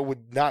and I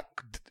would not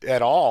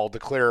at all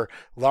declare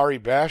Larry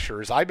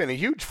bashers. I've been a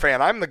huge fan.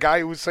 I'm the guy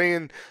who was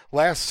saying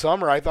last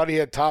summer I thought he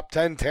had top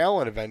 10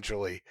 talent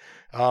eventually.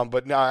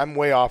 But now I'm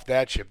way off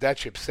that ship. That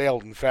ship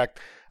sailed. In fact,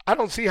 I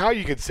don't see how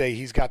you could say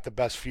he's got the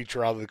best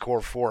future out of the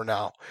core four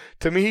now.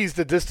 To me, he's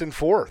the distant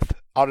fourth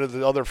out of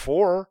the other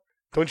four.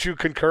 Don't you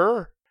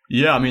concur?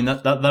 Yeah, I mean,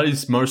 that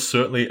is most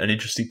certainly an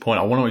interesting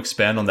point. I want to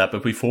expand on that,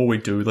 but before we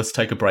do, let's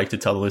take a break to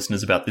tell the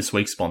listeners about this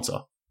week's sponsor.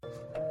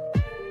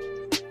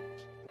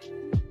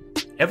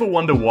 Ever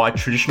wonder why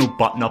traditional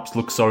button-ups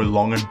look so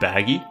long and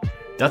baggy?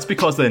 That's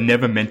because they're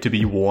never meant to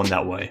be worn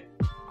that way.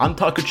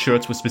 Untucked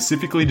shirts were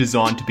specifically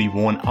designed to be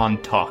worn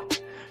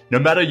untucked. No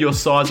matter your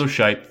size or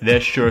shape, their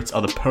shirts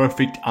are the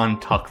perfect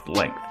untucked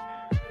length.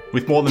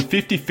 With more than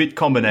 50 fit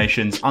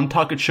combinations,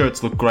 untucked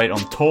shirts look great on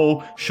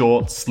tall,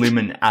 short, slim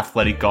and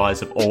athletic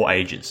guys of all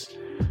ages.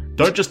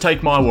 Don't just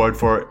take my word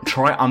for it,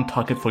 try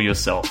Untuck It for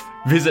yourself.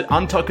 Visit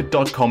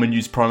untuckit.com and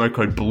use promo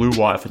code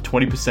BLUEWIRE for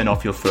 20%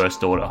 off your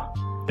first order.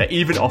 They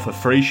even offer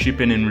free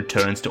shipping and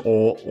returns to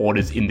all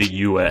orders in the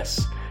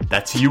US.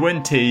 That's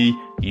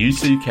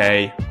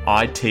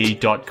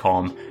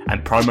UNTUCKIT.com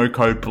and promo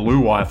code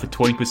BLUEWIRE for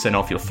 20%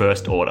 off your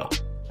first order.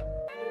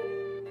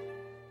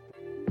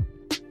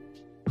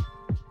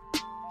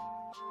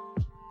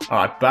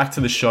 Alright, back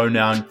to the show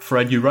now. And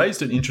Fred, you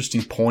raised an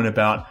interesting point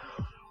about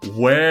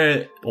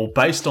where, or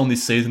based on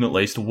this season at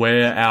least,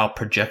 where our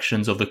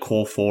projections of the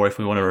core four, if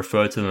we want to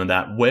refer to them as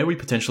that, where we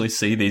potentially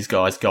see these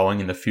guys going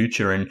in the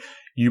future. And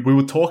we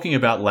were talking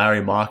about Larry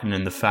Markkinen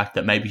and the fact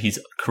that maybe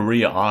his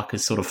career arc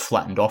has sort of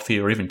flattened off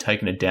here, or even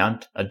taken a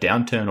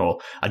downturn or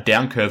a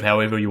down curve,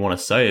 however you want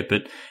to say it.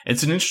 But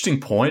it's an interesting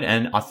point,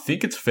 and I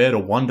think it's fair to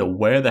wonder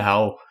where the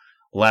hell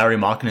Larry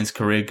Markkinen's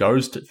career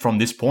goes from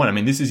this point. I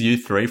mean, this is year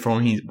 3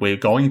 we're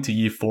going into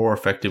year 4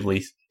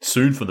 effectively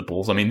soon for the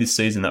Bulls. I mean, this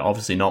season they're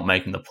obviously not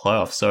making the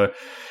playoffs. So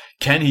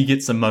can he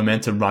get some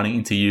momentum running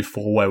into year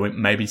 4 where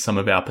maybe some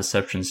of our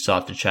perceptions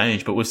start to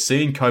change? But we've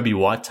seen Coby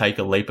White take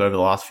a leap over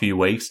the last few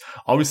weeks.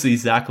 Obviously,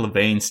 Zach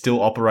LaVine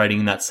still operating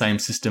in that same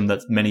system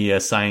that many are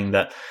saying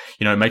that,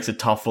 makes it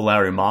tough for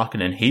Larry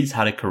Markkinen. He's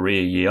had a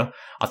career year.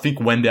 I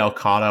think Wendell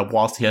Carter,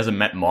 whilst he hasn't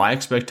met my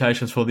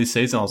expectations for this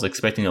season, I was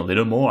expecting a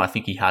little more. I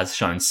think he has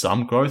shown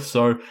some growth.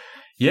 So,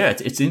 yeah,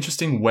 it's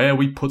interesting where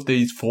we put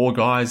these 4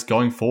 guys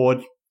going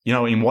forward,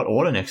 in what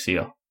order next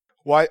year.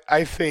 Well,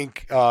 I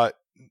think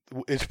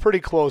it's pretty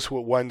close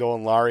with Wendell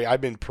and Larry.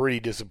 I've been pretty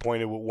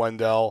disappointed with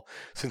Wendell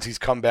since he's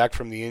come back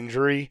from the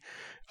injury.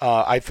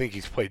 I think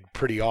he's played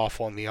pretty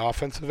awful on the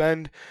offensive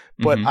end,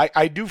 but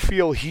I do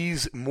feel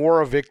he's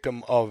more a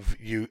victim of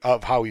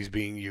how he's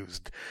being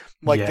used.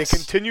 Like yes.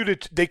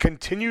 They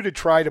continue to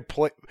try to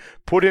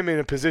put him in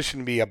a position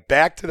to be a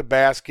back to the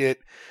basket,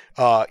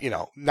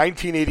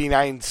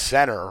 1989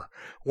 center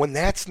when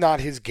that's not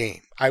his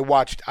game. I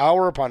watched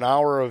hour upon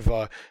hour of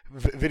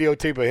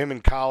videotape of him in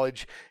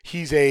college.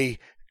 He's a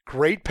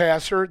great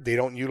passer. They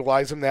don't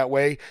utilize him that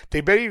way.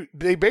 They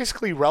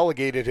basically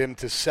relegated him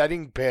to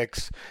setting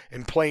picks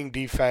and playing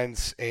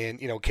defense,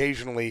 and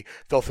occasionally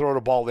they'll throw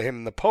the ball to him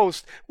in the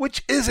post,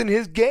 which isn't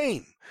his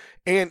game.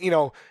 And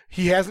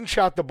he hasn't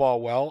shot the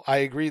ball well. I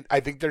agree. I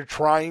think they're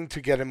trying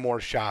to get him more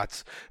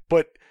shots,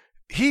 but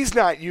he's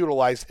not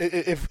utilized.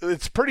 If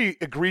it's pretty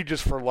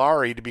egregious for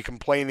Larry to be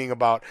complaining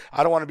about,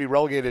 I don't want to be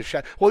relegated to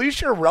shot. Well, you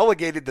should have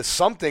relegated to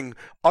something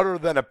other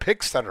than a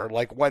pick center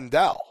like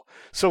Wendell.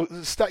 So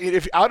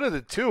if out of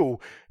the two,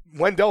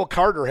 Wendell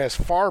Carter has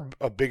far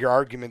a bigger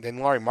argument than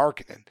Larry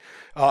Markkinen.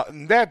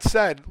 That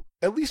said,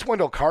 at least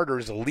Wendell Carter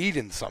is a lead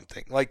in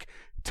something. Like,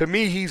 to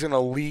me, he's an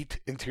elite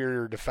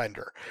interior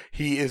defender.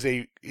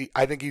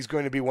 I think he's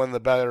going to be one of the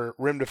better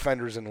rim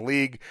defenders in the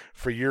league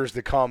for years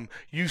to come.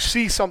 You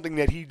see something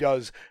that he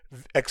does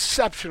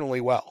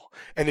exceptionally well,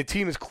 and the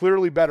team is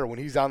clearly better when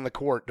he's on the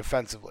court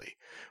defensively.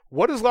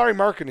 What does Larry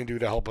Markkinen do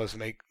to help us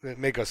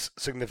make us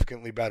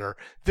significantly better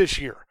this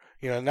year?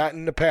 Not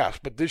in the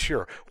past, but this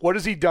year. What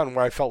has he done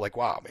where I felt like,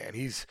 wow, man,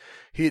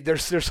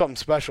 there's something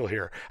special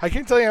here. I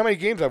can't tell you how many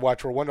games I've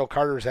watched where Wendell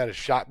Carter's had a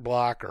shot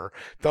block or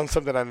done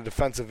something on the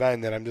defensive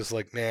end that I'm just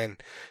like, man,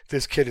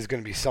 this kid is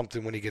going to be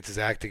something when he gets his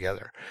act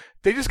together.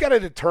 They just got to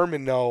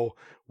determine, though,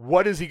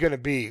 what is he going to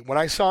be? When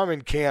I saw him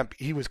in camp,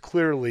 he was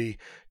clearly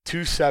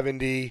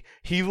 270.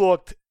 He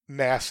looked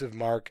massive,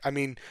 Mark. I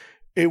mean,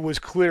 it was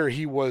clear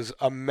he was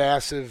a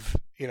massive,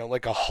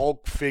 like a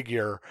Hulk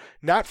figure,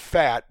 not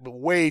fat, but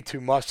way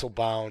too muscle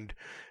bound.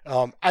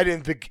 I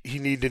didn't think he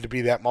needed to be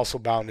that muscle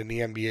bound in the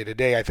NBA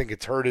today. I think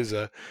it's hurt his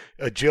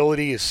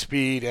agility, his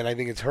speed, and I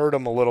think it's hurt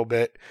him a little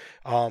bit.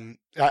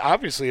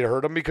 Obviously, it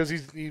hurt him because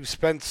he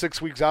spent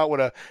 6 weeks out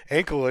with an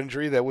ankle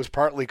injury that was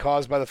partly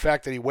caused by the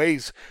fact that he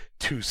weighs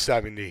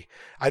 270.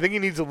 I think he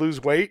needs to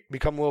lose weight,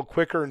 become a little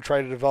quicker, and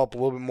try to develop a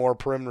little bit more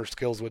perimeter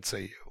skills. What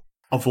say you?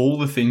 of all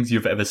the things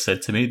you've ever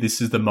said to me,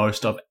 this is the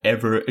most I've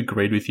ever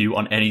agreed with you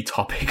on any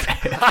topic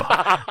ever.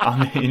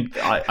 I mean,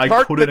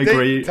 I couldn't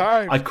agree.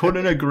 I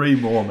couldn't agree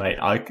more, mate.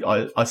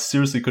 I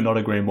seriously could not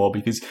agree more,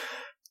 because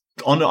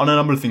on a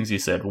number of things you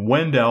said,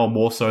 Wendell,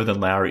 more so than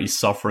Lowry, is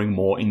suffering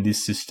more in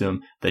this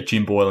system that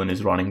Jim Boylen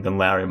is running than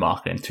Lauri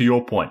Markkanen. To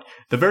your point,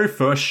 the very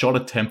first shot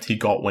attempt he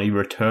got when he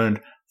returned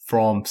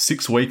from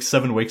 7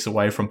 weeks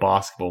away from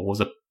basketball was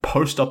a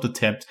post-up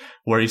attempt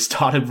where he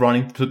started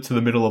running to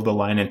the middle of the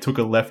lane and took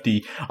a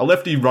lefty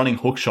running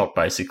hook shot,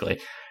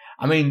 basically.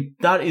 I mean,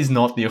 that is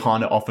not the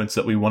kind of offense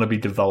that we want to be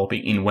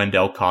developing in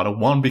Wendell Carter.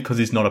 One, because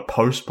he's not a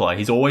post player.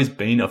 He's always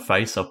been a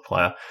face-up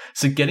player.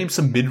 So get him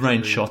some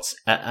mid-range shots,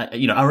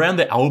 around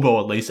the elbow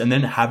at least, and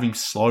then have him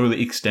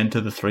slowly extend to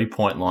the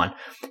three-point line.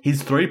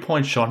 His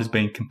three-point shot has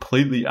been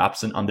completely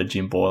absent under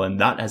Jim Boylen.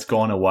 That has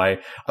gone away.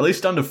 At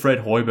least under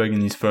Fred Hoiberg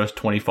in his first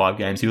 25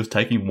 games, he was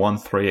taking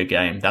 1-3 a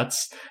game. That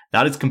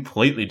has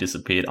completely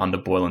disappeared under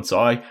Boylen. So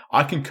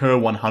I concur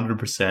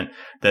 100%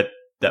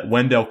 that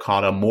Wendell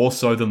Carter, more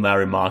so than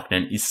Lauri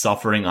Markkanen, is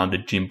suffering under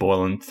Jim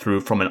Boylen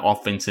from an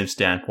offensive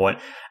standpoint.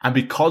 And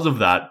because of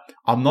that,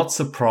 I'm not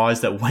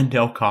surprised that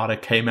Wendell Carter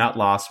came out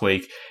last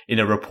week in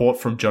a report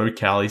from Joe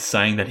Cowley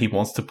saying that he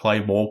wants to play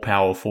more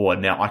power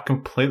forward. Now, I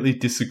completely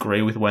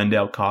disagree with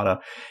Wendell Carter.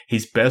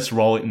 His best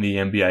role in the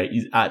NBA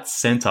is at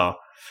center.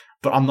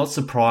 But I'm not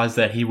surprised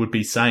that he would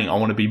be saying, I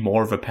want to be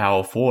more of a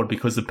power forward,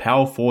 because the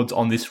power forwards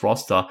on this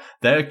roster,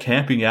 they're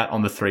camping out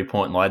on the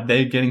three-point line.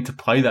 They're getting to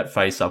play that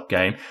face-up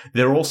game.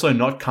 They're also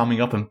not coming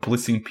up and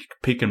blitzing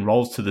pick and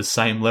rolls to the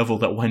same level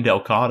that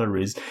Wendell Carter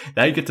is.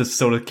 They get to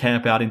sort of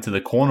camp out into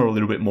the corner a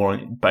little bit more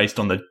based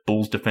on the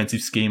Bulls' defensive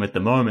scheme at the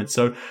moment.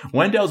 So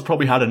Wendell's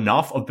probably had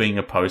enough of being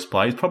a post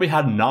player. He's probably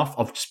had enough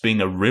of just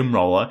being a rim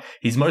roller.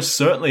 He's most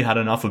certainly had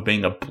enough of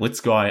being a blitz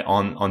guy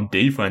on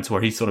defense,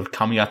 where he's sort of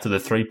coming out to the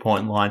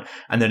three-point line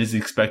and then is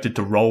expected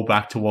to roll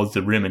back towards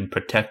the rim and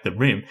protect the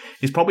rim.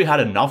 He's probably had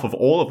enough of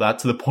all of that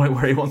to the point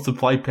where he wants to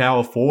play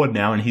power forward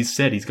now, and he's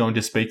said he's going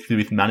to speak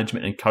with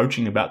management and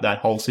coaching about that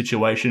whole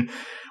situation,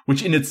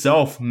 which in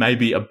itself may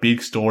be a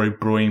big story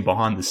brewing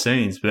behind the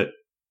scenes. But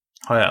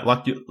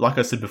like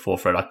I said before,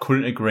 Fred, I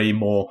couldn't agree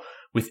more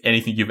with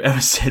anything you've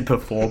ever said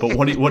before. But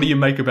what do you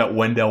make about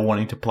Wendell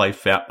wanting to play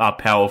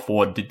power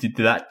forward? Did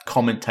that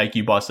comment take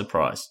you by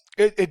surprise?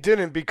 It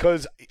didn't,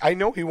 because I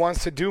know he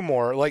wants to do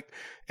more.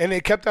 And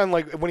it kept on,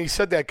 when he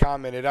said that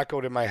comment, it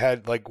echoed in my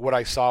head, what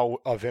I saw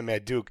of him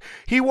at Duke.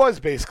 He was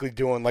basically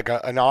doing,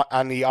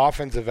 on the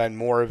offensive end,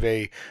 more of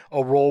a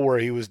role where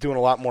he was doing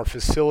a lot more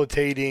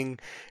facilitating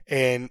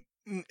and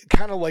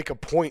kind of like a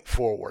point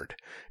forward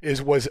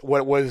was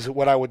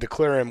what I would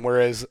declare him.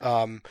 Whereas,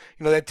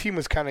 that team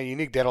was kind of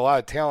unique. They had a lot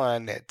of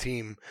talent on that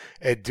team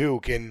at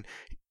Duke, and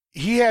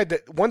he had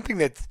one thing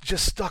that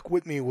just stuck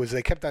with me was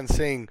they kept on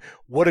saying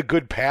what a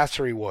good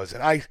passer he was.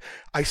 And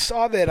I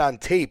saw that on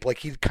tape.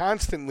 He'd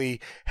constantly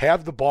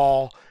have the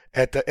ball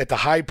at the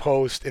high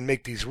post and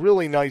make these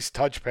really nice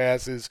touch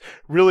passes,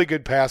 really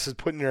good passes,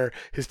 putting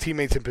his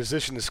teammates in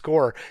position to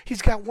score.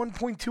 He's got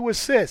 1.2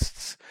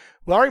 assists.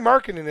 Lauri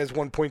Markkanen has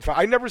 1.5.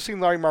 I've never seen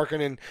Lauri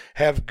Markkanen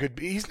have good.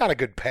 He's not a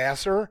good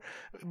passer.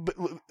 But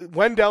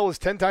Wendell is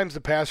 10 times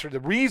the passer.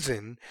 The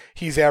reason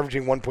he's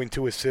averaging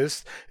 1.2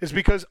 assists is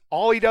because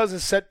all he does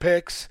is set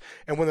picks,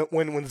 and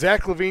when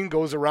Zach LaVine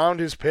goes around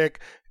his pick,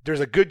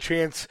 there's a good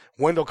chance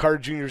Wendell Carter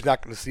Jr. is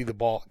not going to see the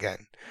ball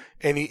again.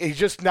 And he's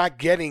just not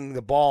getting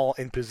the ball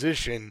in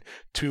position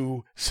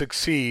to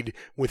succeed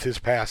with his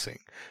passing.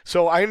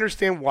 So I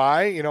understand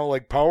why,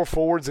 power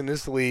forwards in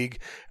this league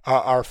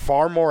are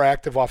far more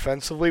active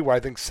offensively, where I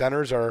think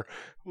centers are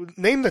 –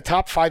 name the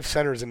top 5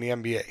 centers in the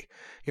NBA.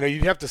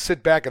 You'd have to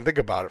sit back and think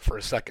about it for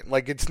a second.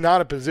 It's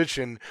not a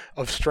position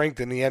of strength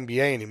in the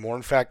NBA anymore.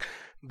 In fact,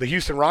 the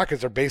Houston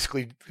Rockets are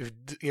basically,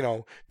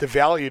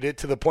 devalued it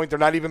to the point they're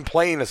not even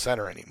playing a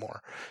center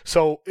anymore.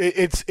 So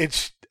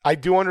it's I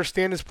do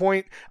understand his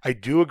point. I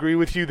do agree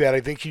with you that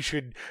I think he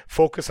should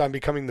focus on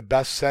becoming the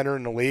best center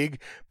in the league,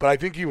 but I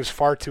think he was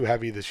far too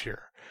heavy this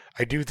year.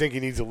 I do think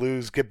he needs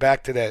to get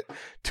back to that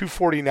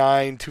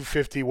 249,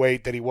 250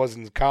 weight that he was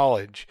in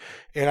college,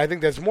 and I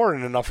think that's more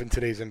than enough in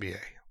today's NBA.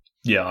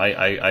 Yeah,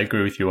 I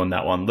agree with you on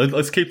that one.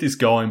 Let's keep this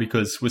going,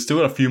 because we've still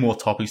got a few more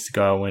topics to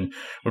go, and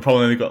we've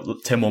probably only got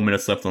 10 more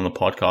minutes left on the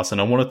podcast. And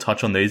I want to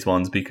touch on these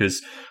ones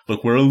because,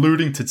 look, we're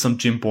alluding to some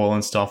Jim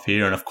Boylen stuff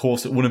here. And of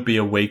course, it wouldn't be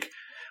a week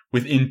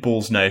within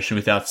Bulls Nation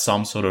without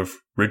some sort of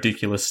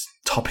ridiculous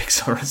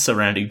topics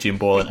surrounding Jim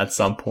Boylen at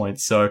some point.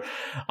 So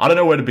I don't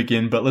know where to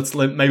begin, but let's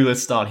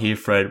start here,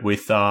 Fred,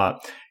 with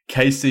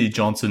KC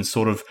Johnson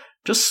sort of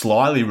just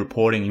slyly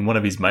reporting in one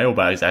of his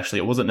mailbags. Actually,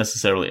 it wasn't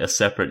necessarily a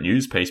separate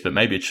news piece, but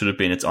maybe it should have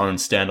been its own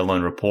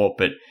standalone report.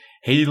 But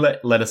he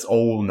let us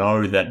all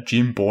know that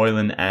Jim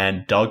Boylen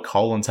and Doug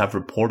Collins have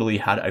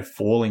reportedly had a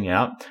falling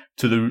out,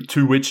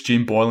 to which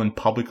Jim Boylen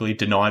publicly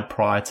denied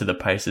prior to the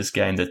Pacers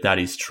game that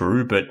is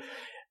true. But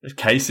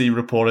KC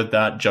reported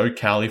that. Joe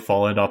Cowley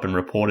followed up and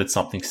reported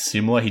something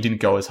similar. He didn't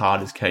go as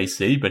hard as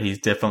KC, but he's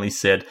definitely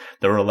said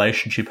the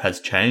relationship has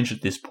changed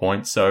at this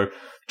point. So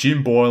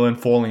Jim Boylen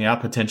falling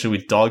out potentially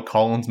with Doug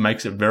Collins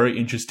makes it very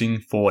interesting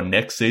for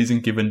next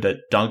season, given that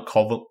Doug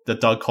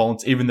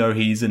Collins, even though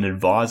he's an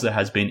advisor,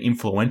 has been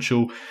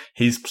influential.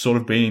 He's sort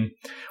of been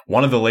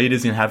one of the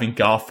leaders in having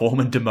Gar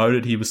Forman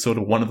demoted. He was sort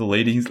of one of the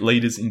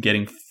leaders in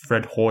getting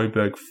Fred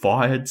Hoiberg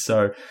fired.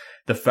 So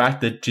the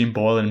fact that Jim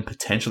Boylen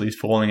potentially is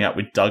falling out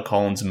with Doug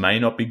Collins may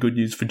not be good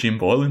news for Jim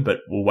Boylen, but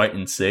we'll wait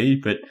and see.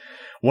 But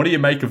what do you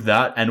make of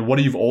that? And what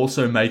do you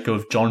also make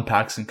of John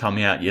Paxson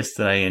coming out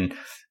yesterday and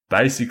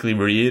basically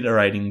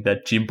reiterating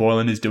that Jim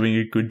Boylen is doing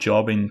a good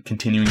job in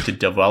continuing to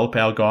develop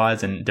our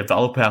guys and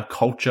develop our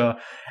culture,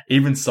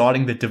 even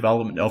citing the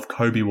development of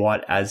Kobe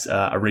White as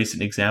a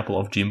recent example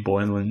of Jim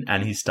Boylen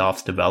and his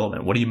staff's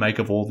development? What do you make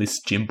of all this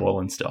Jim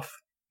Boylen stuff?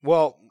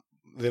 Well,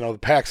 the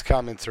Pax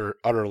comments are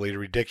utterly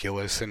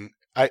ridiculous. And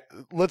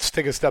let's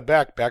take a step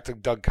back to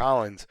Doug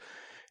Collins.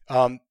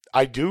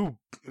 I do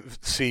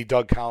see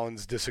Doug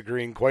Collins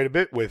disagreeing quite a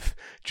bit with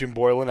Jim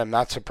Boylen. I'm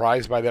not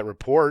surprised by that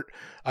report.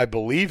 I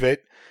believe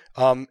it.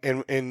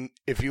 And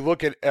if you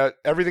look at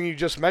everything you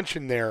just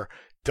mentioned there,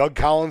 Doug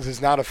Collins is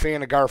not a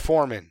fan of Gar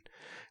Forman.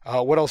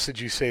 What else did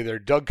you say there?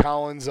 Doug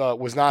Collins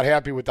was not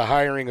happy with the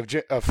hiring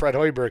of Fred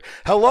Hoiberg.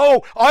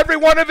 Hello, every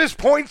one of his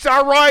points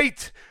are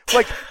right.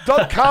 Like,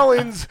 Doug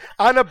Collins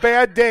on a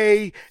bad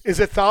day is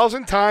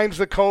 1,000 times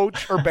the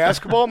coach or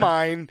basketball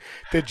mind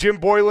that Jim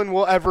Boylen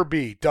will ever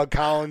be. Doug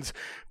Collins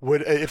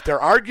would, if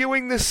they're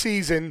arguing this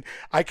season,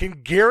 I can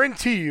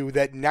guarantee you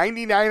that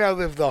 99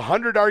 out of the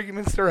 100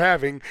 arguments they're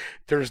having,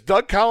 there's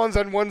Doug Collins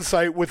on one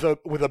side with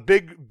a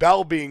big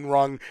bell being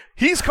rung.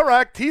 He's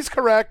correct.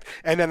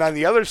 And then on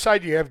the other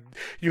side, you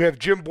have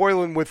Jim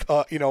Boylen with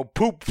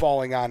poop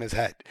falling on his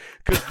head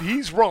because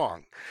he's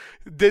wrong.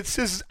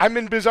 I'm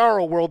in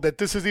bizarro world that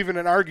this is even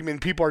an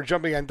argument. People are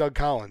jumping on Doug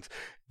Collins.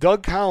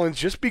 Doug Collins,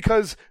 just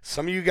because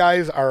some of you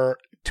guys are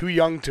too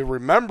young to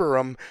remember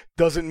him,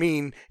 doesn't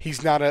mean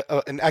he's not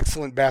an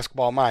excellent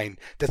basketball mind.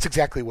 That's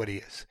exactly what he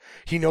is.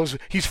 He knows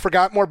he's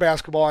forgot more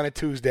basketball on a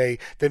Tuesday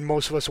than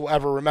most of us will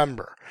ever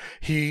remember.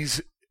 He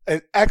was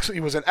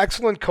an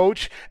excellent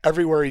coach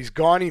everywhere he's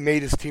gone. He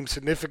made his team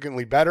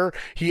significantly better.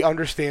 He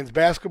understands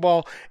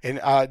basketball, and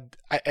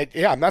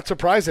I'm not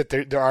surprised that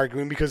they're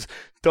arguing because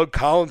Doug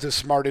Collins is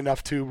smart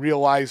enough to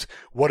realize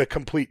what a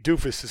complete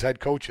doofus his head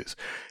coach is.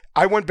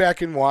 I went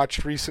back and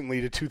watched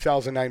recently the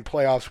 2009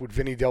 playoffs with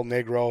Vinny Del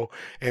Negro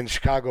and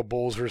Chicago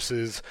Bulls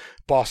versus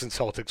Boston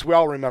Celtics. We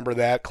all remember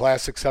that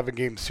classic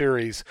 7-game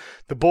series.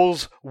 The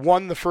Bulls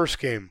won the first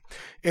game.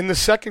 In the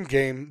second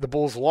game, the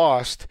Bulls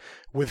lost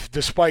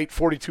despite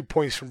 42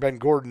 points from Ben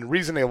Gordon. The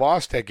reason they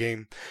lost that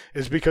game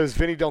is because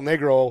Vinny Del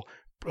Negro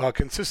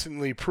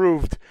consistently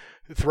proved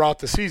throughout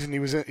the season he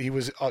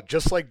was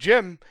just like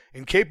Jim,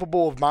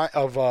 incapable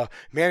of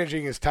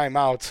managing his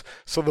timeouts.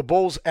 So the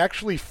Bulls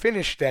actually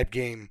finished the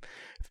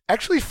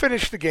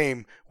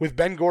game with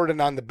Ben Gordon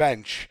on the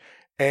bench,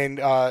 and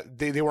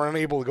they were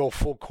unable to go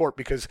full court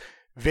because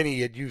Vinny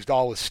had used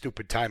all his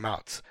stupid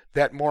timeouts.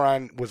 That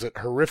moron was a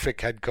horrific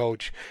head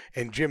coach,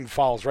 and Jim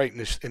follows right in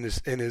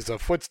his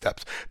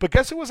footsteps. But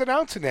guess who was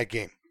announced in that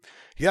game?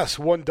 Yes,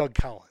 one Doug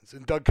Collins.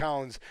 And Doug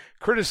Collins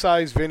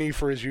criticized Vinny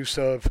for his use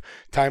of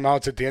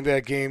timeouts at the end of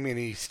that game, and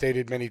he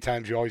stated many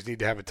times you always need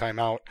to have a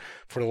timeout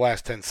for the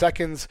last 10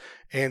 seconds.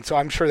 And so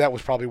I'm sure that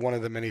was probably one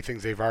of the many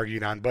things they've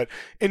argued on. But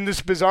in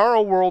this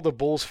bizarro world of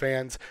Bulls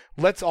fans,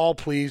 let's all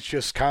please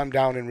just calm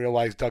down and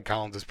realize Doug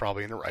Collins is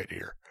probably in the right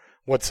here.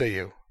 What say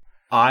you?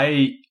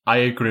 I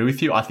agree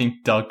with you. I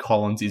think Doug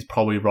Collins is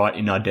probably right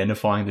in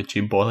identifying that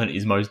Jim Boylen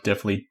is most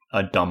definitely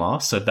a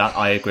dumbass. So that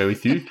I agree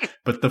with you.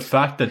 But the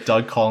fact that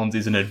Doug Collins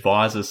is an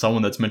advisor,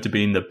 someone that's meant to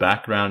be in the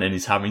background and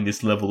is having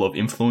this level of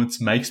influence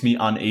makes me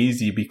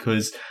uneasy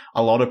because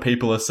a lot of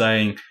people are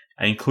saying,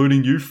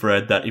 including you,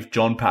 Fred, that if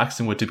John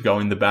Paxson were to go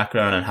in the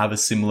background and have a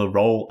similar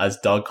role as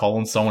Doug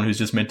Collins, someone who's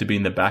just meant to be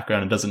in the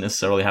background and doesn't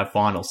necessarily have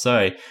final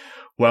say,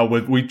 well,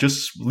 we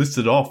just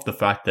listed off the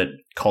fact that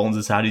Collins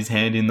has had his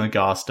hand in the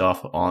Gar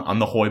stuff, on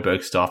the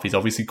Hoiberg stuff. He's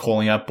obviously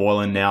calling out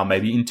Boylen now,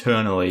 maybe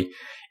internally.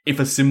 If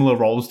a similar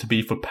role is to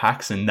be for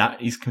Paxson,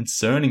 that is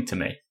concerning to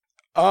me.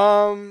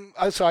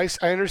 So I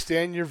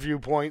understand your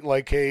viewpoint.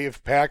 Like, hey,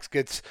 if Pax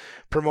gets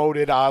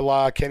promoted, a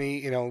la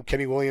Kenny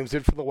Williams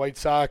did for the White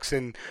Sox,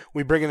 and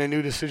we bring in a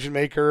new decision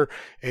maker,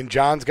 and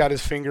John's got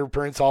his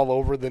fingerprints all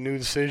over the new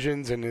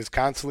decisions and is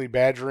constantly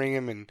badgering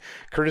him and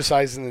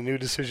criticizing the new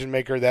decision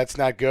maker, that's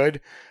not good.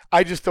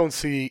 I just don't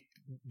see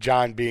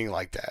John being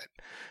like that.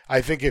 I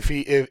think if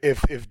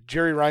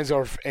Jerry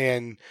Reinsdorf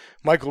and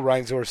Michael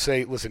Reinsdorf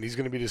say, listen, he's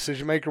going to be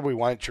decision maker, we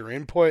want your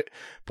input,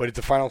 but if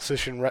the final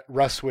decision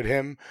rests with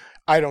him,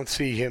 I don't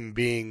see him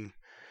being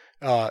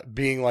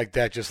like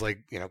that, just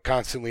like,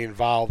 constantly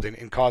involved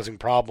in causing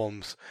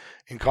problems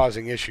and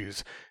causing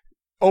issues.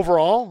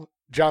 Overall,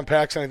 John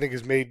Paxson, I think,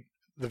 has made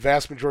the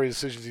vast majority of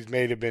decisions he's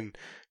made have been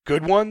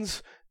good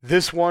ones.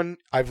 This one,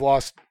 I've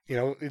lost,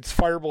 it's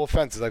fireable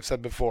offense, as I've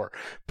said before.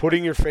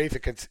 Putting your faith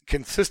and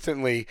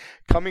consistently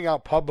coming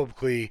out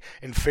publicly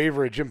in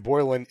favor of Jim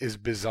Boylen is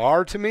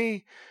bizarre to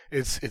me.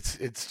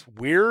 It's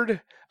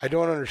weird. I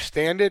don't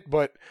understand it,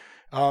 but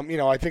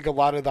I think a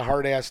lot of the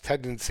hard-ass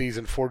tendencies,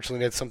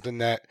 unfortunately, that's something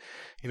that,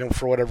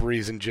 for whatever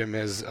reason, John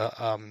has,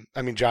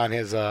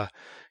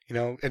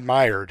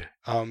 admired.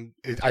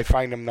 I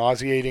find him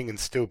nauseating and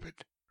stupid.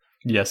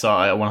 Yes,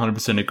 I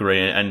 100% agree.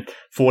 And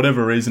for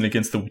whatever reason,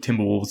 against the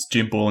Timberwolves,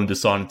 Jim Boylen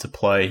decided to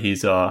play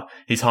his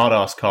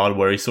hard-ass card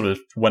where he sort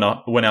of went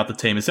out the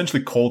team,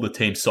 essentially called the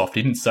team soft.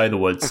 He didn't say the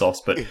word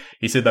soft, but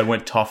he said they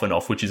went tough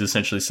enough, which is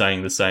essentially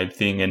saying the same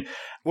thing. And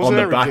Wasn't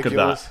on the back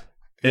ridiculous? of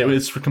that, it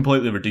was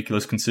completely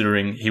ridiculous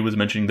considering he was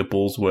mentioning the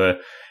Bulls were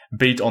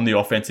beat on the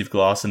offensive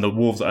glass and the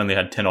Wolves only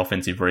had 10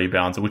 offensive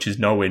rebounds, which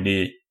is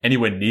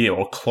anywhere near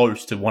or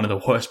close to one of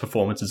the worst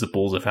performances the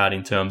Bulls have had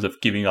in terms of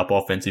giving up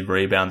offensive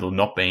rebounds or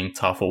not being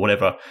tough or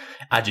whatever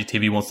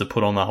adjective he wants to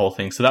put on the whole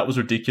thing. So that was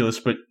ridiculous,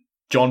 but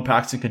John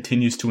Paxson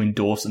continues to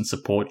endorse and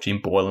support Jim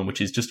Boylen,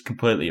 which is just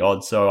completely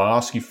odd. So I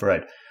ask you,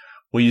 Fred,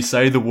 will you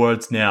say the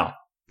words now?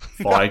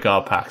 Fire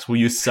Gar Pax. Will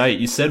you say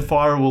it? You said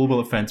fire a willable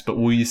offense, but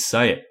will you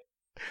say it?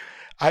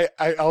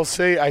 I'll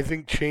say I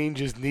think change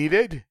is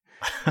needed.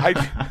 And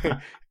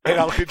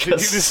I'll continue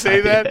to say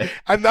that.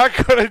 I'm not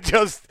going to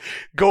just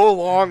go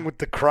along with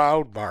the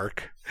crowd,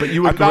 Mark. But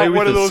you agree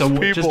with it, so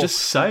just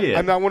say it.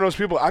 I'm not one of those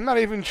people. I'm not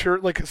even sure.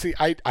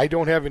 I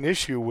don't have an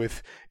issue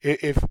with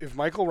if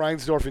Michael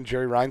Reinsdorf and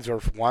Jerry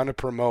Reinsdorf want to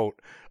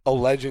promote a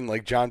legend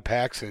like John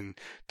Paxson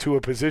to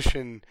a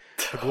position,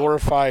 a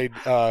glorified.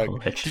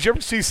 Did you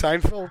ever see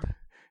Seinfeld?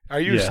 Are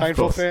you a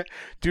Seinfeld fan?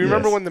 Do you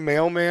remember when the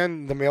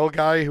male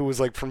guy who was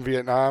like from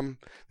Vietnam,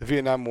 the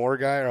Vietnam War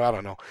guy, or I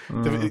don't know.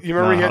 You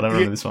remember? I don't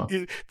remember this one.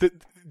 Do you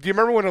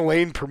remember when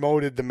Elaine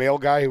promoted the male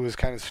guy who was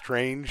kind of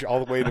strange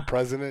all the way to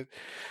president?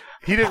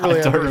 He didn't really.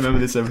 I don't remember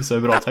this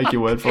episode, but I'll take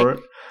your word for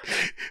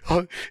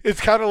it.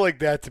 It's kind of like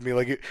that to me.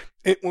 Like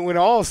when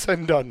all is said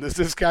and done, does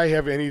this guy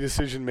have any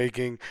decision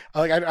making?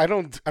 Like I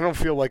don't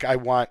feel like I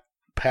want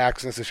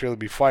Pax necessarily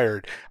be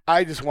fired.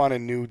 I just want a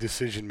new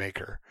decision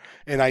maker.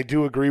 And I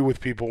do agree with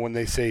people when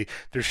they say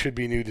there should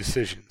be new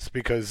decisions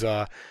because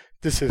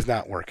this is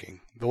not working.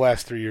 The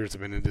last 3 years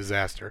have been a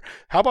disaster.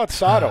 How about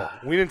Sato?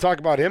 We didn't talk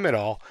about him at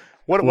all.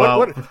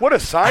 What a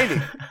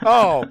signing.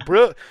 Oh,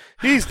 brilliant.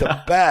 He's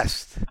the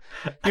best.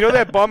 You know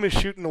that bum is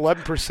shooting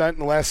 11% in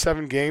the last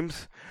 7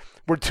 games?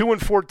 We're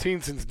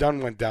 2-14 since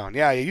Dunn went down.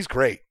 Yeah, he's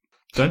great.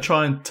 Don't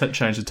try and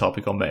change the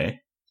topic on me.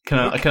 Can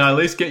I at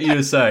least get you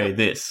to say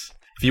this?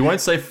 If you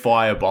won't say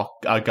fire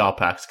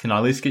Garpax, can I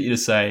at least get you to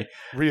say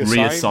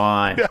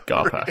reassign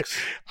Garpax?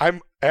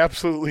 I'm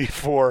absolutely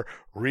for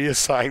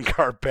reassign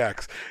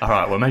Garpax. All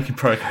right, we're making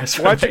progress.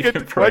 Why don't you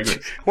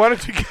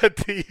get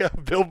the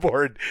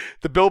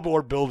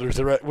billboard builders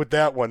with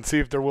that one? See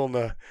if they're willing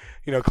to,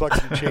 collect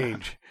some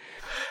change.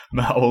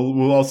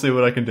 I'll see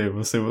what I can do.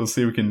 We'll see if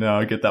we can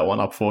get that one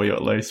up for you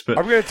at least. But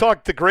are we going to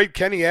talk the great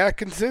Kenny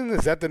Atkinson?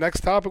 Is that the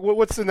next topic?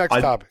 What's the next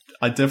topic?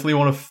 I definitely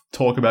want to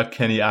talk about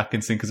Kenny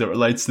Atkinson because it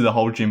relates to the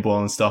whole Jim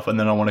Boylen stuff, and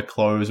then I want to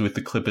close with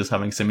the Clippers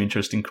having some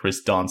interest in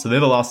Chris Dunn. So they're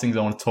the last things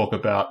I want to talk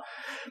about.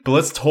 But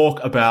let's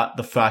talk about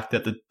the fact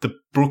that the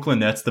Brooklyn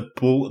Nets,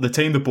 the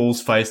team the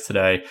Bulls faced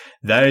today,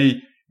 they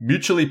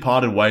mutually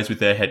parted ways with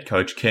their head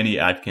coach, Kenny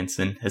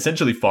Atkinson,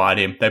 essentially fired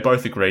him. They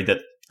both agreed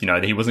that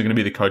he wasn't going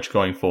to be the coach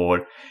going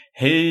forward.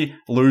 He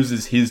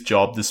loses his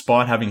job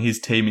despite having his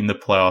team in the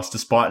playoffs,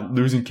 despite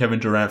losing Kevin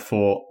Durant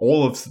for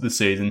all of the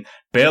season,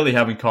 barely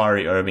having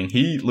Kyrie Irving.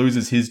 He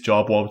loses his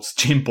job whilst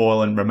Jim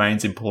Boylen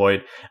remains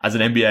employed as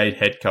an NBA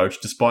head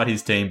coach, despite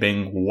his team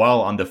being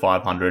well under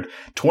 500,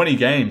 20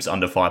 games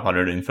under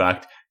 500 in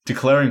fact,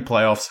 declaring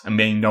playoffs and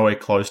being nowhere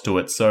close to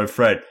it. So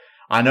Fred,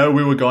 I know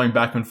we were going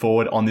back and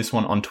forward on this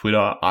one on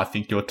Twitter. I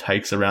think your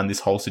takes around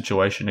this whole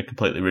situation are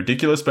completely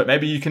ridiculous, but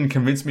maybe you can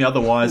convince me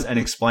otherwise and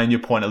explain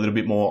your point a little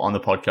bit more on the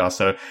podcast.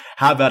 So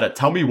how about it?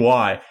 Tell me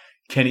why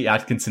Kenny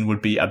Atkinson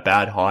would be a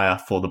bad hire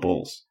for the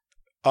Bulls.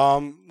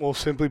 Well,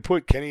 simply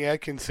put, Kenny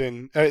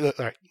Atkinson. All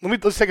right,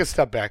 let's take a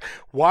step back.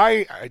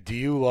 Why do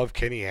you love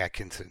Kenny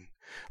Atkinson?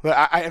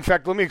 In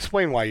fact, let me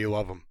explain why you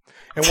love him.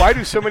 And why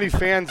do so many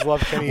fans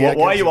love Kenny Atkinson?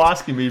 Why are you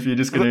asking me if you're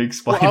just going to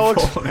explain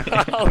for me?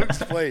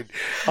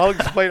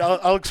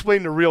 I'll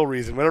explain the real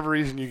reason. Whatever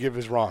reason you give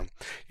is wrong.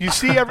 You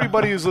see,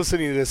 everybody who's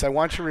listening to this, I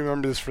want you to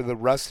remember this for the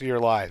rest of your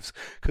lives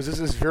because this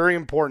is very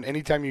important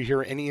anytime you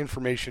hear any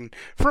information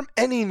from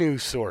any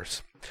news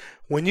source.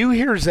 When you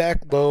hear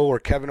Zach Lowe or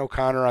Kevin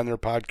O'Connor on their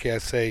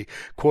podcast say,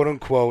 quote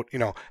unquote,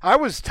 I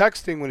was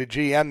texting with a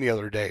GM the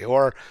other day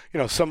or,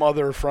 some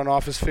other front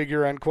office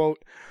figure, end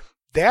quote,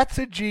 that's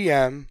a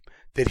GM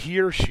that he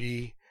or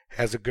she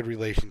has a good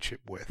relationship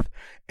with.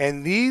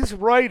 And these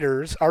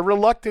writers are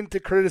reluctant to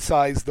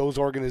criticize those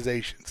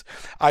organizations.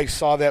 I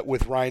saw that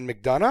with Ryan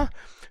McDonough,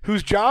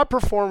 whose job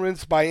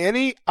performance by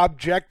any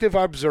objective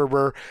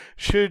observer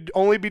should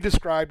only be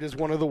described as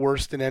one of the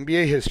worst in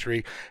NBA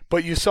history.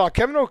 But you saw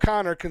Kevin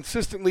O'Connor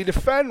consistently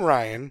defend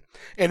Ryan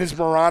and his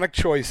moronic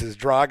choices.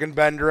 Dragan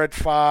Bender at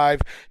 5,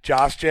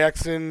 Josh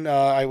Jackson,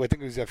 I think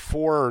he was at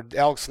 4, or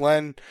Alex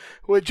Len,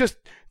 who had just...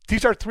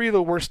 These are 3 of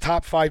the worst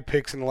top 5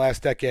 picks in the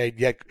last decade,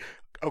 yet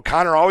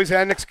O'Connor always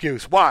had an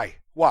excuse. Why?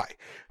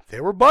 They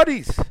were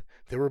buddies.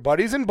 They were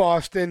buddies in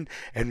Boston,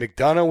 and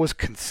McDonough was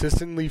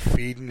consistently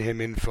feeding him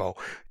info.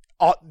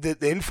 The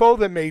info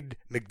that made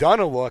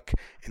McDonough look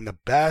in the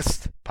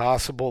best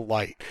possible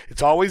light.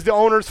 It's always the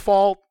owner's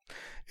fault,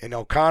 and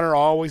O'Connor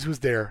always was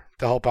there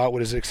to help out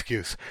with his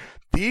excuse.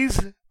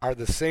 These are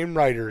the same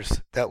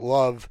writers that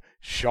love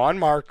Sean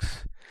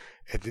Marks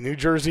at the New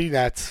Jersey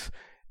Nets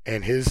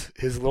and his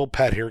little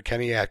pet here,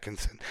 Kenny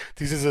Atkinson.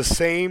 This is the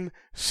same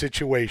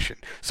situation.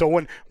 So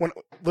when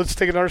let's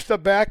take another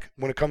step back.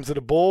 When it comes to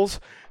the Bulls,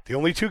 the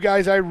only two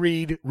guys I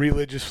read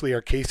religiously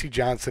are Casey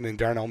Johnson and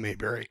Darnell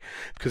Mayberry,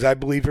 because I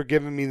believe they're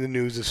giving me the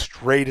news as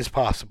straight as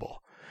possible.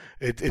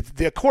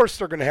 Of course,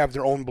 they're going to have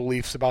their own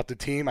beliefs about the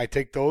team. I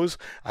take those.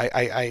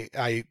 I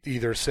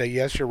either say,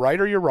 yes, you're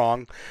right or you're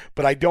wrong,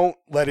 but I don't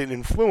let it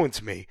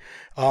influence me.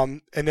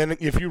 And then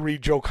if you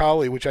read Joe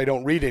Cowley, which I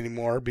don't read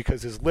anymore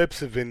because his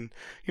lips have been,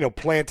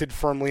 planted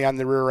firmly on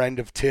the rear end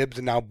of Tibbs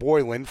and now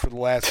Boylan for the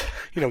last,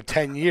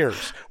 10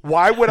 years.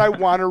 Why would I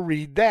want to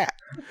read that?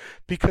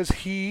 Because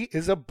he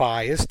is a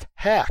biased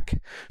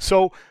hack.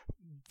 So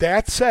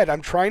that said,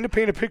 I'm trying to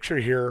paint a picture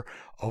here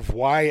of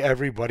why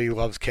everybody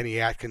loves Kenny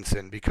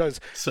Atkinson. Because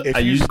are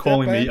you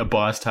calling me a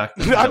biased hack?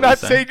 I'm not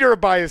saying you're a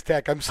biased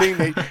hack. I'm saying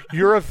that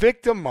you're a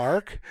victim,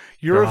 Mark.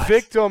 You're a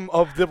victim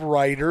of the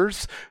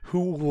writers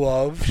who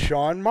love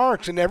Sean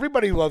Marks. And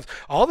everybody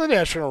all the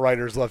national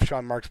writers love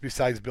Sean Marks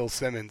besides Bill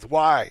Simmons.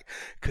 Why?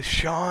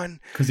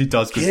 Because he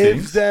does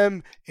gives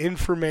them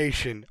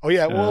information. Oh,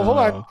 yeah. Well,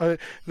 hold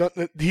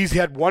on. He's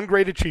had one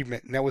great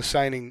achievement, and that was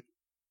signing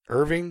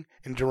Irving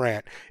and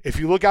Durant. If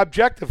you look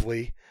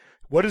objectively,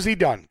 what has he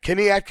done?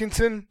 Kenny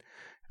Atkinson,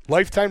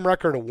 lifetime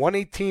record of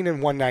 118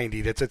 and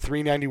 190. That's a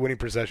 390 winning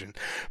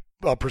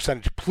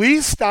percentage.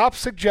 Please stop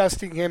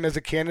suggesting him as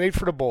a candidate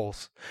for the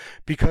Bulls,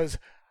 because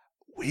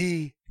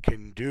we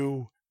can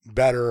do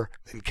better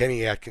than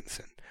Kenny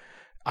Atkinson.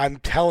 I'm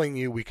telling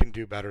you, we can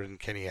do better than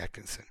Kenny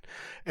Atkinson.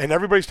 And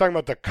everybody's talking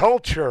about the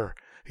culture.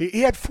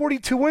 He had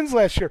 42 wins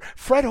last year.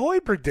 Fred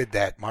Hoiberg did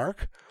that,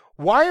 Mark.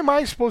 Why am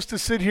I supposed to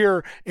sit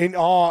here in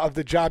awe of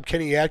the job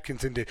Kenny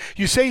Atkinson did?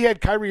 You say he had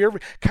Kyrie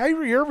Irving.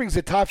 Kyrie Irving's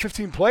a top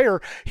 15 player.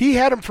 He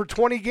had him for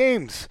 20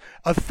 games,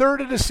 a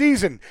third of the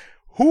season.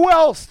 Who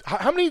else?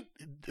 How many,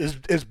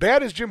 as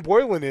bad as Jim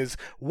Boylan is,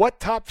 what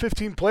top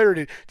 15 player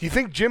do you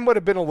think Jim would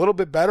have been a little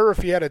bit better if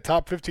he had a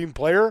top 15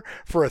 player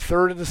for a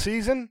third of the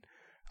season?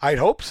 I'd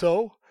hope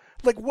so.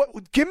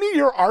 Give me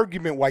your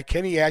argument why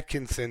Kenny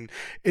Atkinson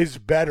is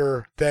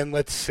better than,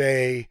 let's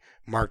say,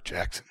 Mark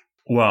Jackson.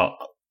 Well,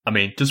 I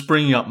mean, just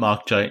bringing up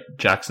Mark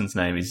Jackson's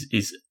name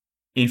is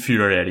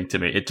infuriating to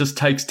me. It just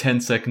takes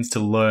 10 seconds to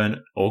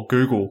learn or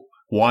Google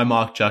why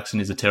Mark Jackson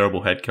is a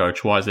terrible head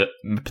coach. Why is it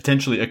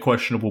potentially a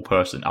questionable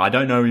person? I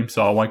don't know him,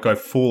 so I won't go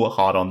full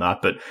hard on that,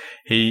 but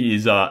he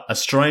is a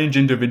strange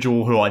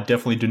individual who I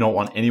definitely do not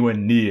want anywhere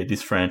near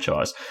this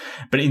franchise.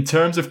 But in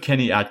terms of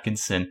Kenny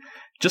Atkinson,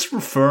 just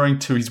referring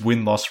to his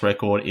win-loss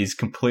record is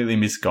completely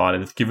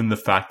misguided, given the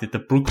fact that the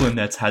Brooklyn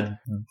Nets had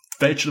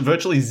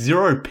virtually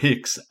zero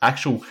picks,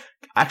 actual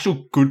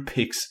good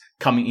picks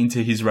coming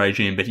into his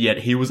regime, but yet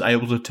he was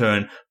able to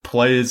turn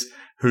players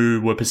who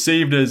were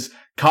perceived as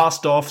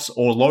cast-offs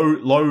or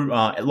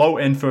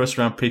low-end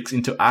first-round picks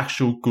into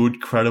actual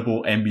good,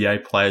 credible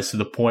NBA players, to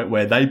the point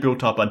where they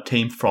built up a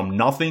team from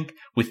nothing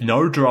with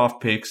no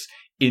draft picks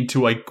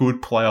into a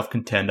good playoff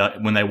contender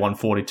when they won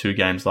 42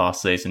 games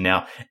last season.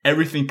 Now,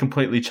 everything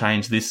completely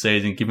changed this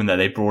season, given that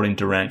they brought in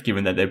Durant,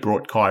 given that they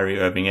brought Kyrie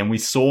Irving, and we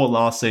saw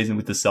last season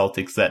with the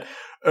Celtics that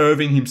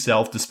Irving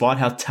himself, despite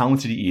how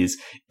talented he is,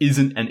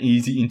 isn't an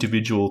easy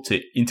individual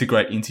to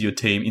integrate into your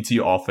team, into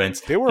your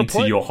offense, your whole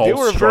structure. They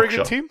were a very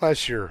good team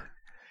last year.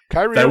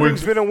 Kyrie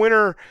Irving's been a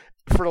winner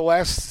for the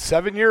last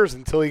 7 years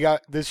until he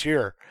got this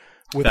year.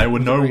 They were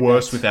no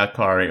worse without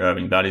Kyrie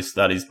Irving. That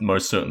is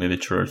most certainly the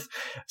truth.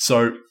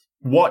 So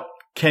what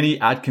Kenny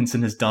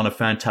Atkinson has done a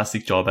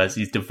fantastic job as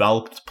he's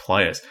developed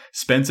players.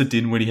 Spencer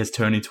Dinwiddie has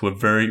turned into a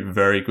very,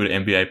 very good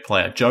NBA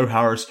player. Joe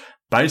Harris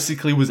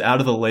basically was out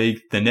of the league.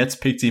 The Nets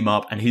picked him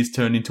up, and he's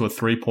turned into a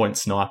three-point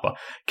sniper.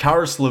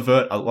 Karis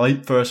LeVert, a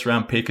late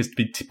first-round pick, has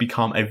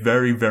become a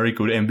very, very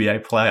good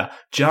NBA player.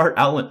 Jarrett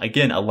Allen,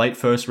 again, a late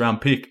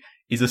first-round pick,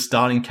 is a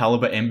starting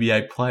caliber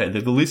NBA player.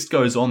 The list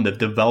goes on. They've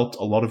developed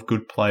a lot of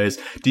good players.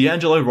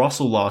 D'Angelo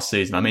Russell last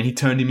season, I mean, he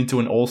turned him into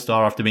an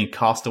all-star after being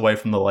cast away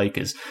from the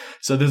Lakers.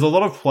 So there's a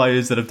lot of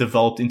players that have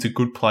developed into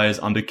good players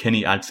under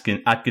Kenny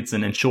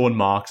Atkinson and Sean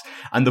Marks.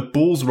 And the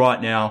Bulls right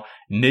now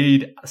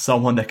need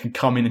someone that can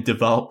come in and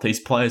develop these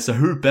players. So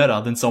who better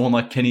than someone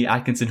like Kenny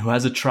Atkinson, who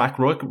has a track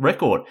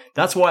record?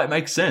 That's why it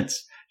makes sense.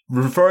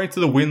 Referring to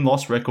the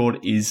win-loss record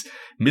is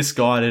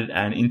misguided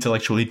and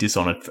intellectually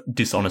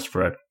dishonest,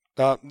 Fred.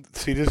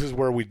 See, this is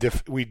where we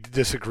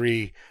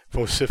disagree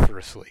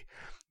vociferously.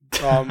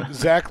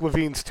 Zach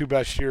LaVine's two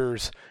best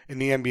years in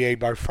the NBA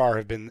by far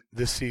have been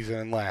this season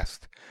and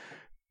last.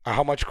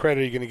 How much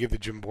credit are you going to give to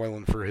Jim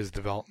Boylan for his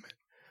development?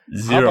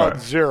 Zero. How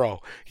about zero?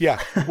 Yeah.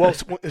 Well,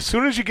 as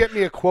soon as you get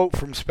me a quote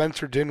from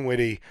Spencer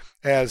Dinwiddie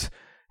as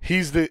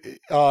he's the,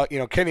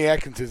 Kenny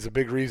Atkinson is a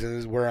big reason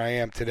is where I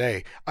am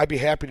today. I'd be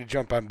happy to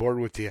jump on board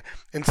with you.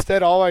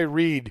 Instead, all I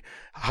read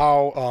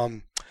how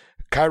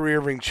Kyrie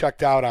Irving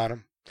checked out on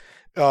him.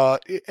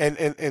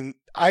 And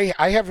I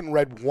haven't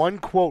read one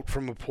quote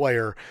from a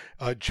player,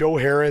 Joe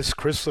Harris,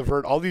 Chris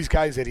LeVert, all these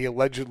guys that he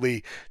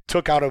allegedly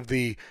took out of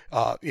the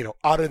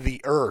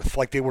earth,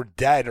 like they were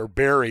dead or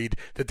buried,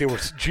 that they were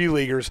G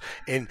leaguers,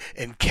 and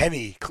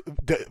Kenny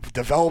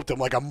developed them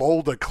like a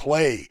mold of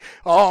clay.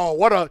 Oh,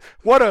 what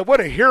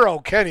a hero,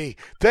 Kenny!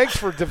 Thanks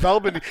for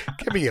developing.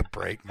 Give me a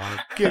break, Mark.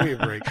 Give me a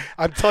break.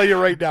 I'm telling you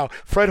right now,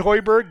 Fred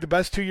Hoiberg, the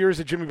best 2 years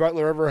that Jimmy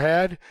Butler ever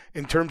had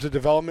in terms of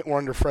development were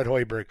under Fred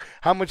Hoiberg.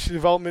 How much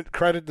development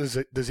credit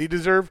does he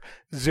deserve?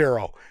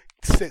 Zero.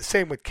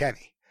 Same with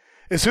Kenny.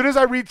 As soon as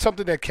I read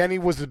something that Kenny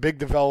was the big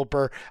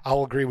developer,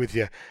 I'll agree with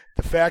you.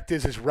 The fact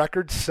is his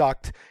record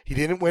sucked. He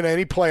didn't win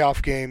any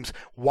playoff games.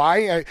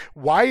 Why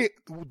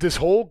this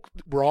whole,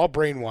 we're all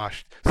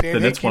brainwashed. The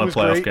Nets won a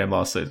playoff game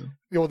last season.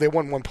 They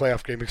won one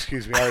playoff game,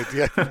 excuse me. All right,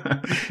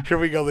 yeah. Here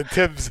we go.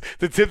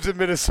 The Tibbs in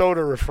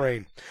Minnesota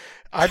refrain.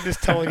 I'm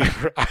just telling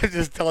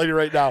you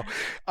right now.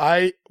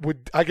 I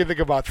can think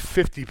about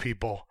 50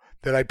 people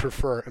that I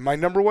prefer. And my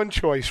number one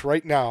choice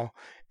right now,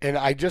 and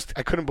I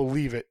couldn't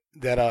believe it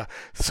that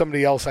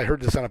somebody else, I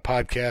heard this on a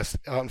podcast,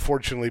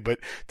 unfortunately, but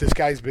this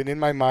guy's been in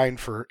my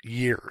mind for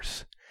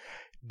years.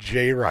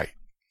 Jay Wright.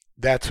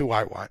 That's who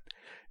I want.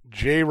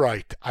 Jay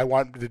Wright. I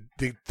want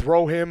to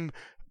throw him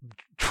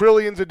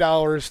trillions of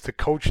dollars to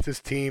coach this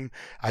team.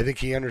 I think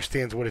he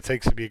understands what it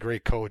takes to be a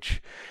great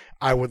coach.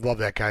 I would love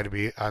that guy to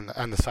be on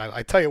the side.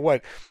 I tell you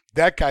what,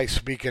 that guy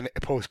speaking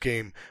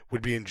post-game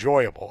would be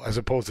enjoyable as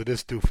opposed to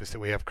this doofus that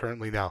we have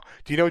currently now.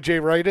 Do you know who Jay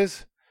Wright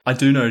is? I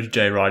do know who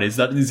Jay Wright is.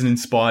 That is an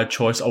inspired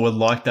choice. I would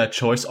like that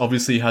choice.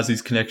 Obviously, he has his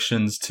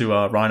connections to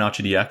Ryan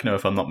Arcidiacono,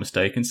 if I'm not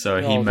mistaken,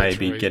 so he may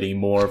be getting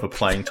more of a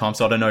playing time.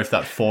 So I don't know if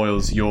that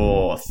foils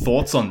your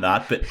thoughts on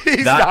that, but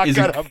he's not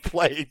going to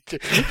play.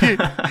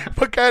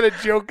 What kind of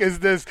joke is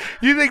this?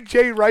 You think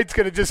Jay Wright's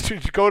going to just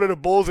go to the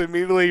Bulls and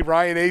immediately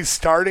Ryan A's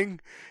starting?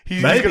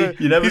 Maybe.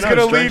 You never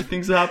know. Stranger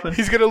things happen.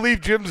 He's going to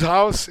leave Jim's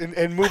house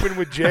and move in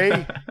with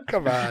Jay?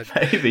 Come on.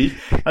 Maybe.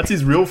 That's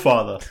his real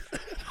father.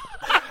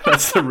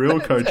 That's the real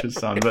coach's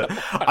son. But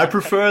I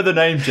prefer the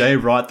name Jay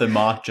Wright than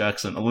Mark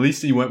Jackson. At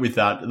least he went with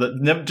that.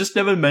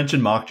 Never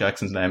mention Mark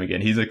Jackson's name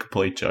again. He's a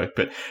complete joke.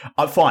 But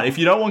fine. If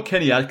you don't want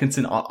Kenny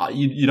Atkinson,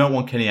 you don't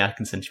want Kenny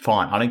Atkinson.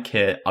 Fine. I don't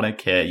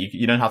care.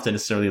 You don't have to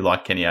necessarily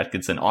like Kenny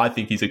Atkinson. I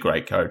think he's a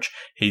great coach.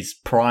 He's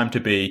primed to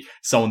be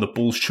someone the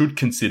Bulls should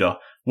consider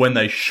when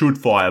they should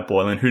fire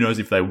Boylen. Who knows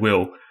if they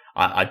will.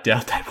 I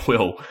doubt they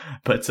will.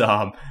 But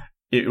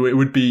it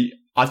would be,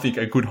 I think,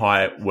 a good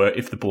hire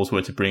if the Bulls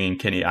were to bring in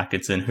Kenny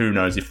Atkinson. Who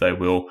knows if they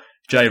will.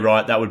 Jay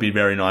Wright, that would be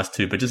very nice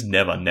too, but just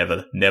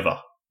never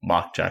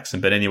Mark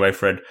Jackson. But anyway,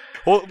 Fred.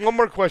 Well, one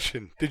more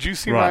question. Did you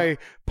see my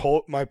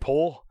poll?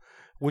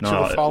 Which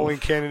of the following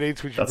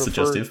candidates would you prefer? That's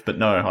suggestive, but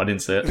no, I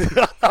didn't see it.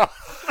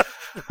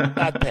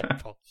 Not that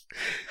poll.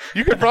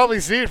 You could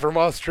probably see it from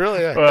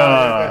Australia.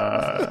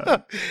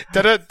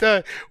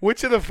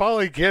 Which of the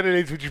following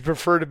candidates would you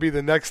prefer to be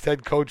the next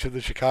head coach of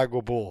the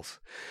Chicago Bulls?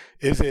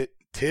 Is it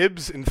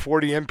Tibbs and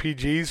 40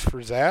 MPGs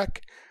for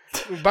Zach?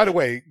 By the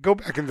way, go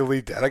back and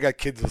delete that. I got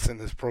kids listening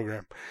to this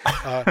program.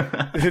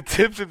 Is it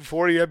Tibbs and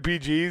 40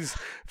 MPGs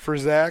for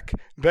Zach,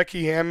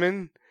 Becky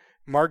Hammon,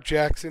 Mark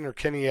Jackson, or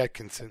Kenny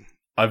Atkinson?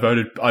 I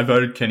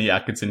voted Kenny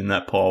Atkinson in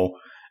that poll,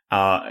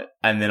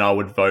 and then I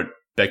would vote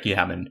Becky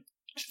Hammon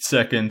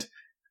second.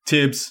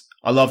 Tibbs.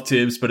 I love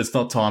Tibbs, but it's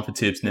not time for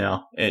Tibbs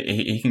now.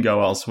 He can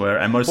go elsewhere,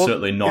 and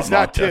certainly not. It's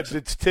not Tibbs.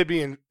 It's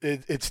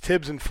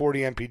Tibbs and 40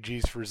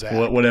 MPGs for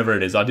Zach. Whatever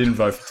it is, I didn't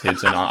vote for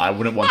Tibbs, and I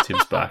wouldn't want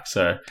Tibbs back.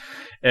 So,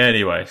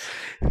 anyway,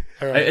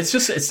 right. It's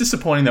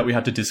disappointing that we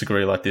had to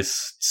disagree like this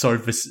so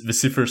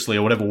vociferously,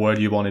 or whatever word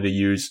you wanted to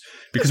use,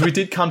 because we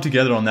did come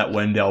together on that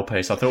Wendell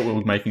piece. I thought we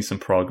were making some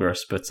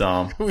progress, but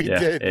we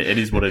did. It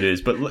is what it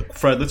is. But look,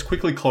 Fred, let's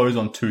quickly close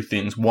on two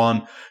things.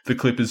 One, the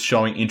Clippers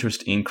showing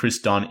interest in Chris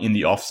Dunn in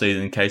the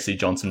offseason. Casey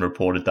Johnson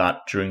reported that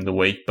during the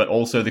week, but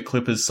also the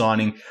Clippers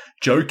signing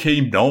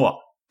Joakim Noah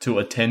to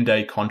a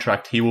 10-day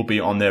contract. He will be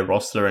on their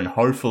roster, and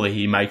hopefully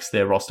he makes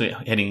their roster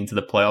heading into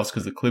the playoffs,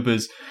 because the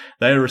Clippers,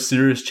 they are a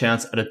serious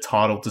chance at a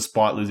title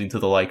despite losing to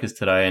the Lakers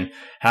today. And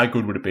how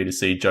good would it be to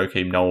see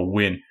Joakim Noah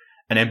win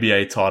an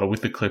NBA title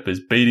with the Clippers,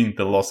 beating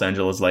the Los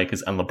Angeles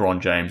Lakers and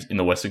LeBron James in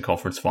the Western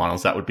Conference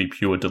Finals? That would be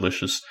pure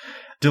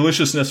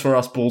deliciousness for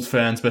us Bulls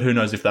fans, but who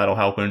knows if that'll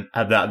happen.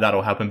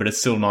 That'll happen, but it's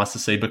still nice to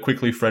see. But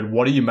quickly, Fred,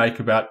 what do you make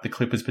about the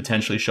Clippers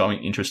potentially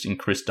showing interest in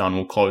Chris Dunn?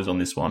 We'll close on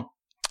this one.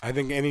 I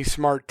think any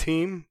smart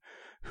team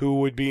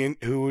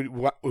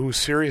who's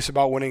serious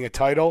about winning a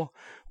title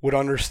would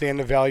understand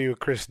the value of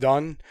Chris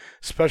Dunn,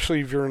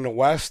 especially if you're in the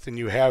West and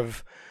you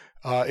have,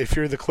 if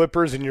you're the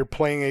Clippers and you're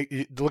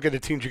playing, look at the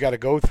teams you got to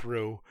go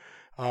through,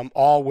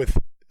 all with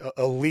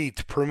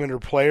elite perimeter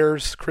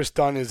players. Chris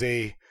Dunn is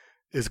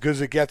as good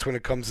as it gets when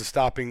it comes to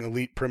stopping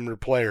elite perimeter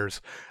players.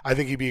 I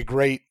think he'd be a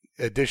great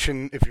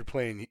addition if you're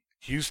playing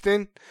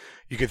Houston.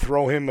 You could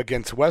throw him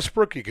against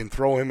Westbrook. You can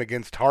throw him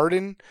against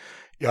Harden.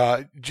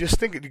 just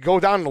go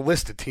down the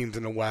list of teams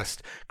in the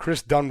West.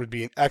 Chris Dunn would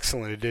be an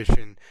excellent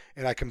addition,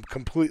 and I can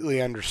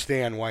completely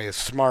understand why a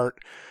smart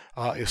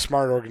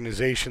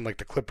organization like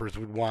the Clippers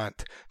would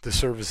want the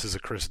services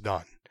of Chris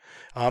Dunn.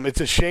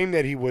 It's a shame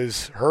that he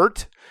was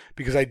hurt,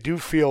 because I do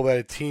feel that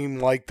a team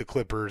like the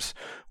Clippers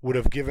would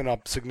have given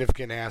up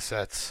significant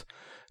assets.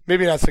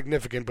 Maybe not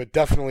significant, but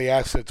definitely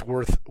assets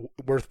worth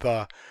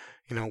of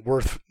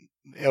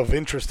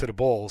interest to the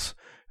Bulls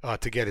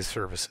to get his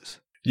services.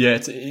 Yeah,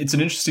 it's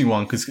an interesting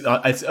one, because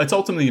it's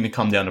ultimately going to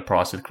come down to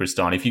price with Chris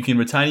Dunn. If you can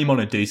retain him on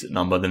a decent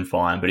number, then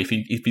fine. But if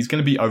he's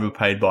going to be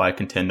overpaid by a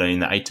contender in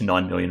the $8 to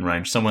 $9 million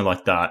range, somewhere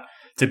like that,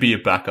 to be a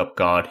backup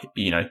guard,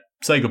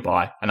 say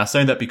goodbye. And I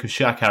say that because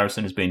Shaq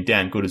Harrison has been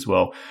damn good as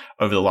well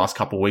over the last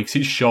couple of weeks.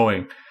 He's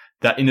showing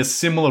that in a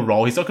similar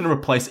role, he's not going to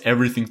replace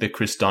everything that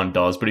Chris Dunn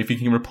does, but if he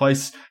can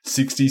replace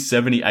 60,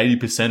 70,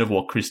 80% of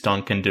what Chris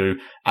Dunn can do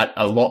at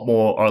a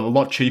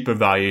lot cheaper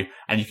value,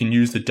 and you can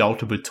use the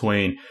delta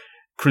between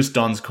Chris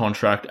Dunn's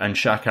contract and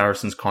Shaq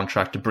Harrison's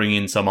contract to bring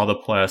in some other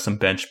player, some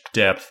bench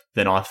depth,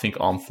 then I think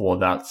I'm for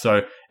that.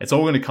 So it's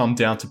all going to come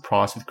down to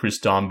price with Chris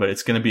Dunn, but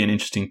it's going to be an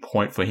interesting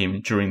point for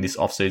him during this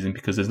offseason,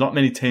 because there's not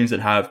many teams that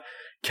have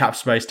cap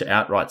space to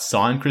outright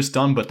sign Chris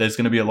Dunn, but there's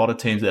going to be a lot of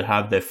teams that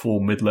have their full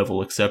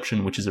mid-level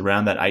exception, which is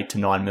around that $8 to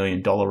 $9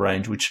 million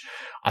range, which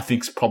I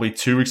think is probably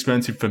too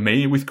expensive for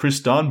me with Chris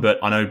Dunn, but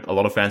I know a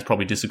lot of fans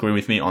probably disagree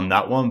with me on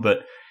that one, but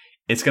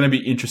it's going to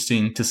be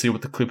interesting to see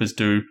what the Clippers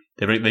do.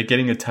 They're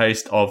getting a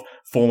taste of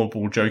former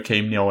Bull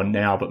Joakim Noah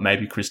now, but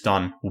maybe Chris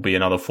Dunn will be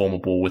another former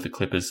Bull with the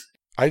Clippers.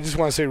 I just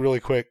want to say really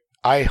quick,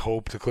 I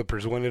hope the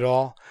Clippers win it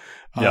all,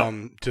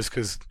 just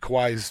because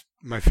Kawhi's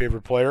my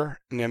favorite player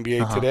in the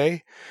NBA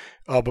today.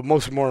 But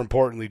more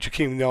importantly,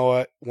 Joakim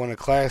Noah, one of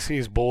the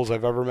classiest Bulls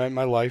I've ever met in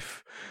my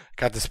life.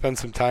 Got to spend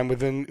some time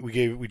with him.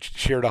 We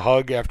shared a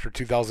hug after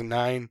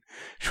 2009.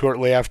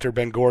 Shortly after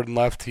Ben Gordon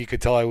left, he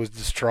could tell I was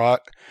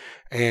distraught.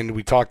 And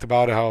we talked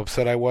about how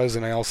upset I was.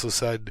 And I also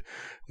said,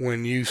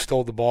 when you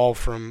stole the ball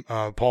from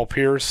Paul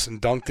Pierce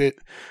and dunked it,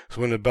 it was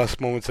one of the best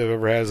moments I've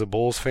ever had as a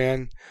Bulls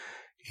fan.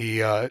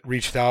 He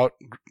reached out,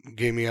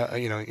 gave me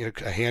a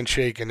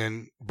handshake, and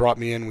then brought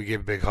me in. We gave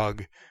a big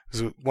hug.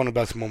 It was one of the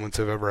best moments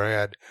I've ever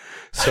had.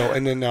 So,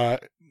 and then,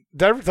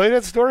 did I ever tell you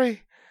that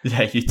story?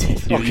 Yeah, you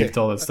did. You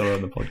told that story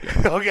on the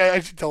podcast. Okay,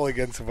 I should tell it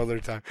again some other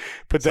time.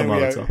 But then,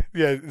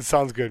 it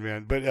sounds good,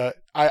 man. But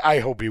I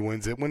hope he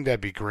wins it. Wouldn't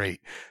that be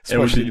great? It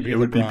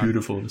would be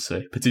beautiful to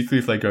see, particularly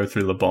if they go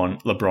through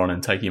LeBron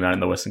and take him out in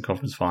the Western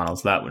Conference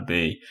Finals.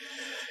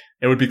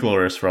 It would be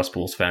glorious for us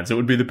Bulls fans. It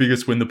would be the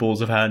biggest win the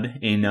Bulls have had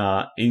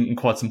in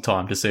quite some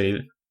time, to see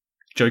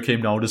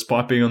Joakim Noah,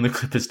 despite being on the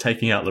Clippers,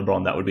 taking out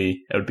LeBron. It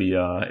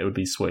would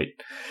be sweet.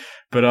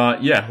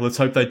 But let's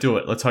hope they do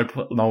it. Let's hope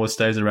Noah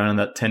stays around in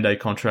that 10-day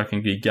contract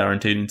and get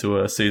guaranteed into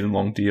a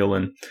season-long deal,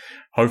 and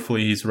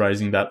hopefully he's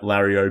raising that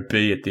Larry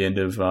O.B. at the end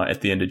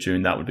of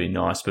June. That would be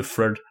nice. But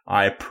Fred,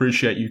 I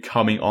appreciate you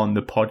coming on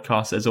the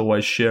podcast, as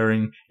always,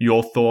 sharing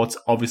your thoughts.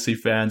 Obviously,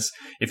 fans,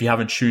 if you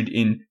haven't tuned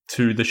in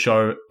to the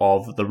show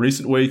of the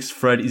recent weeks,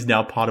 Fred is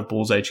now part of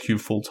Bulls HQ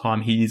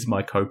full-time. He is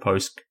my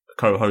co-host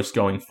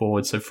going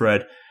forward. So,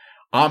 Fred,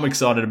 I'm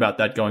excited about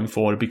that going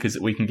forward, because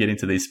we can get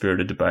into these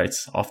spirited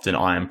debates. Often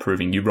I am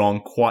proving you wrong,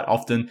 quite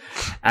often.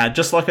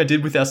 Just like I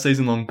did with our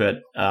season-long bet,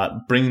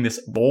 bringing this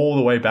all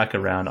the way back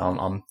around.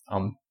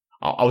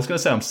 I was going to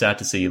say I'm sad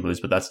to see you lose,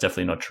 but that's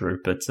definitely not true.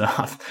 But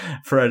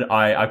Fred,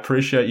 I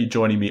appreciate you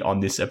joining me on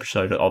this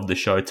episode of the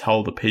show.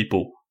 Tell the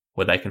people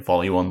where they can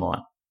follow you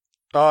online.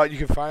 You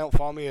can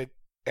follow me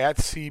at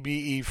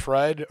CBE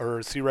Fred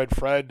or CRed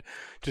Fred.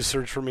 Just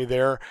search for me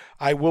there.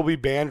 I will be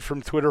banned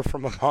from Twitter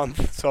from a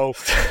month, so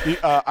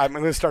I'm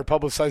going to start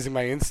publicizing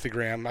my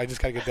Instagram. I just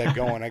got to get that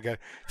going. I got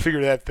to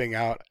figure that thing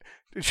out.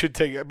 It should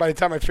take, by the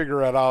time I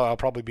figure it out, I'll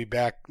probably be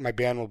back. My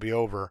ban will be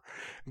over.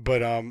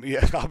 But I'll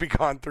be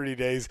gone 30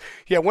 days.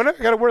 Yeah, when I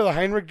got to wear the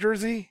Heinrich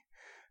jersey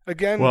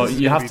again? Well,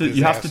 you have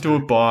to do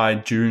it by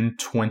June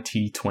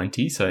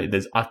 2020. So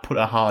I've put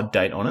a hard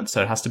date on it.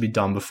 So it has to be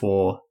done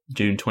before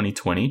June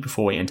 2020,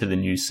 before we enter the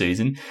new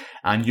season.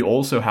 And you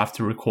also have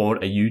to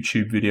record a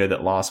YouTube video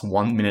that lasts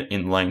 1 minute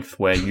in length,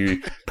 where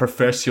you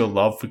profess your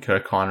love for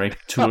Kirk Heinrich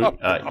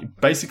to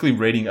basically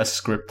reading a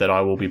script that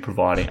I will be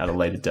providing at a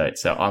later date.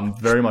 So I'm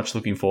very much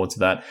looking forward to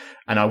that.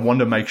 And I want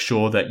to make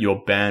sure that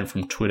your ban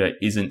from Twitter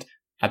isn't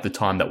at the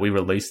time that we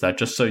release that,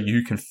 just so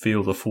you can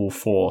feel the full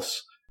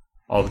force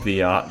of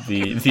the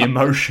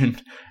emotion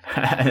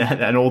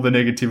and all the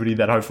negativity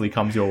that hopefully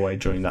comes your way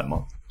during that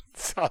month.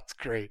 Sounds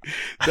great.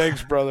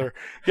 Thanks, brother.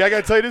 Yeah, I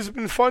got to tell you, this has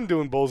been fun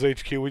doing Bulls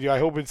HQ with you. I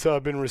hope it's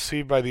been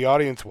received by the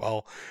audience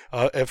well,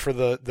 for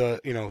the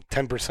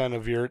 10%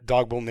 of your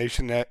Dog Bull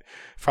Nation that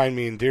find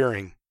me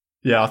endearing.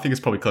 Yeah, I think it's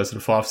probably closer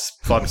to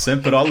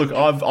 5%, but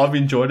I've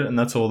enjoyed it, and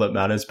that's all that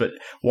matters. But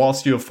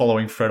whilst you're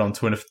following Fred on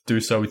Twitter, do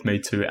so with me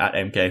too, at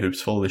MKHoops.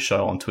 Follow the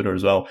show on Twitter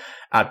as well,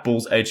 at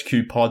Bulls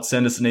HQ Pod.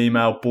 Send us an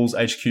email,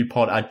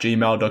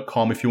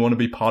 bullshqpod@gmail.com, if you want to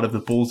be part of the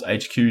Bulls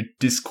HQ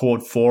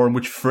Discord forum,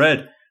 which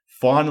Fred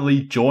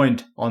finally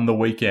joined on the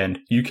weekend.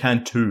 You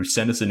can too.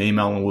 Send us an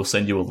email and we'll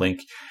send you a link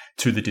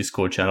to the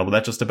Discord channel. But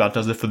that just about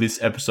does it for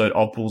this episode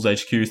of Bulls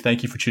HQ.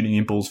 Thank you for tuning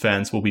in, Bulls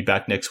fans. We'll be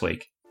back next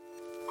week.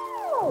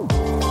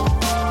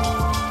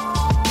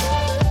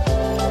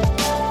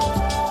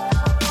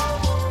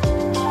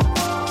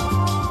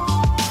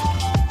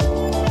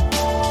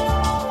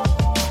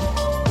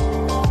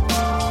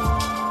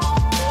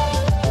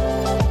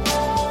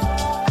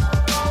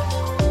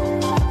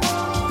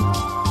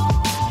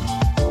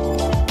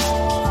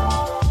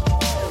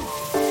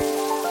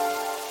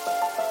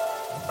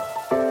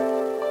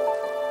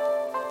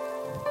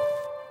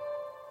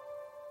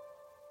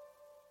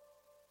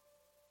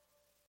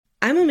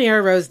 I'm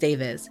Amira Rose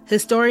Davis,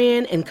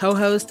 historian and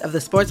co-host of the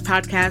sports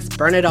podcast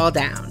Burn It All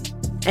Down.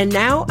 And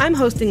now I'm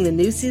hosting the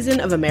new season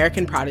of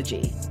American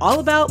Prodigy, all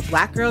about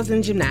Black girls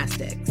in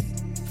gymnastics.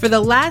 For the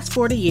last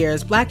 40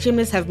 years, Black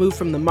gymnasts have moved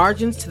from the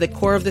margins to the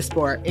core of the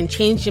sport and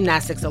changed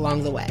gymnastics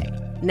along the way.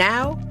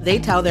 Now, they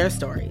tell their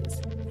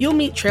stories. You'll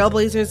meet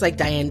trailblazers like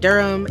Diane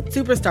Durham,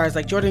 superstars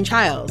like Jordan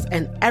Childs,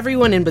 and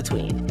everyone in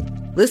between.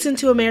 Listen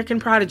to American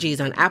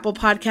Prodigies on Apple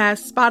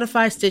Podcasts,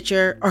 Spotify,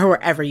 Stitcher, or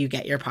wherever you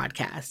get your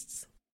podcasts.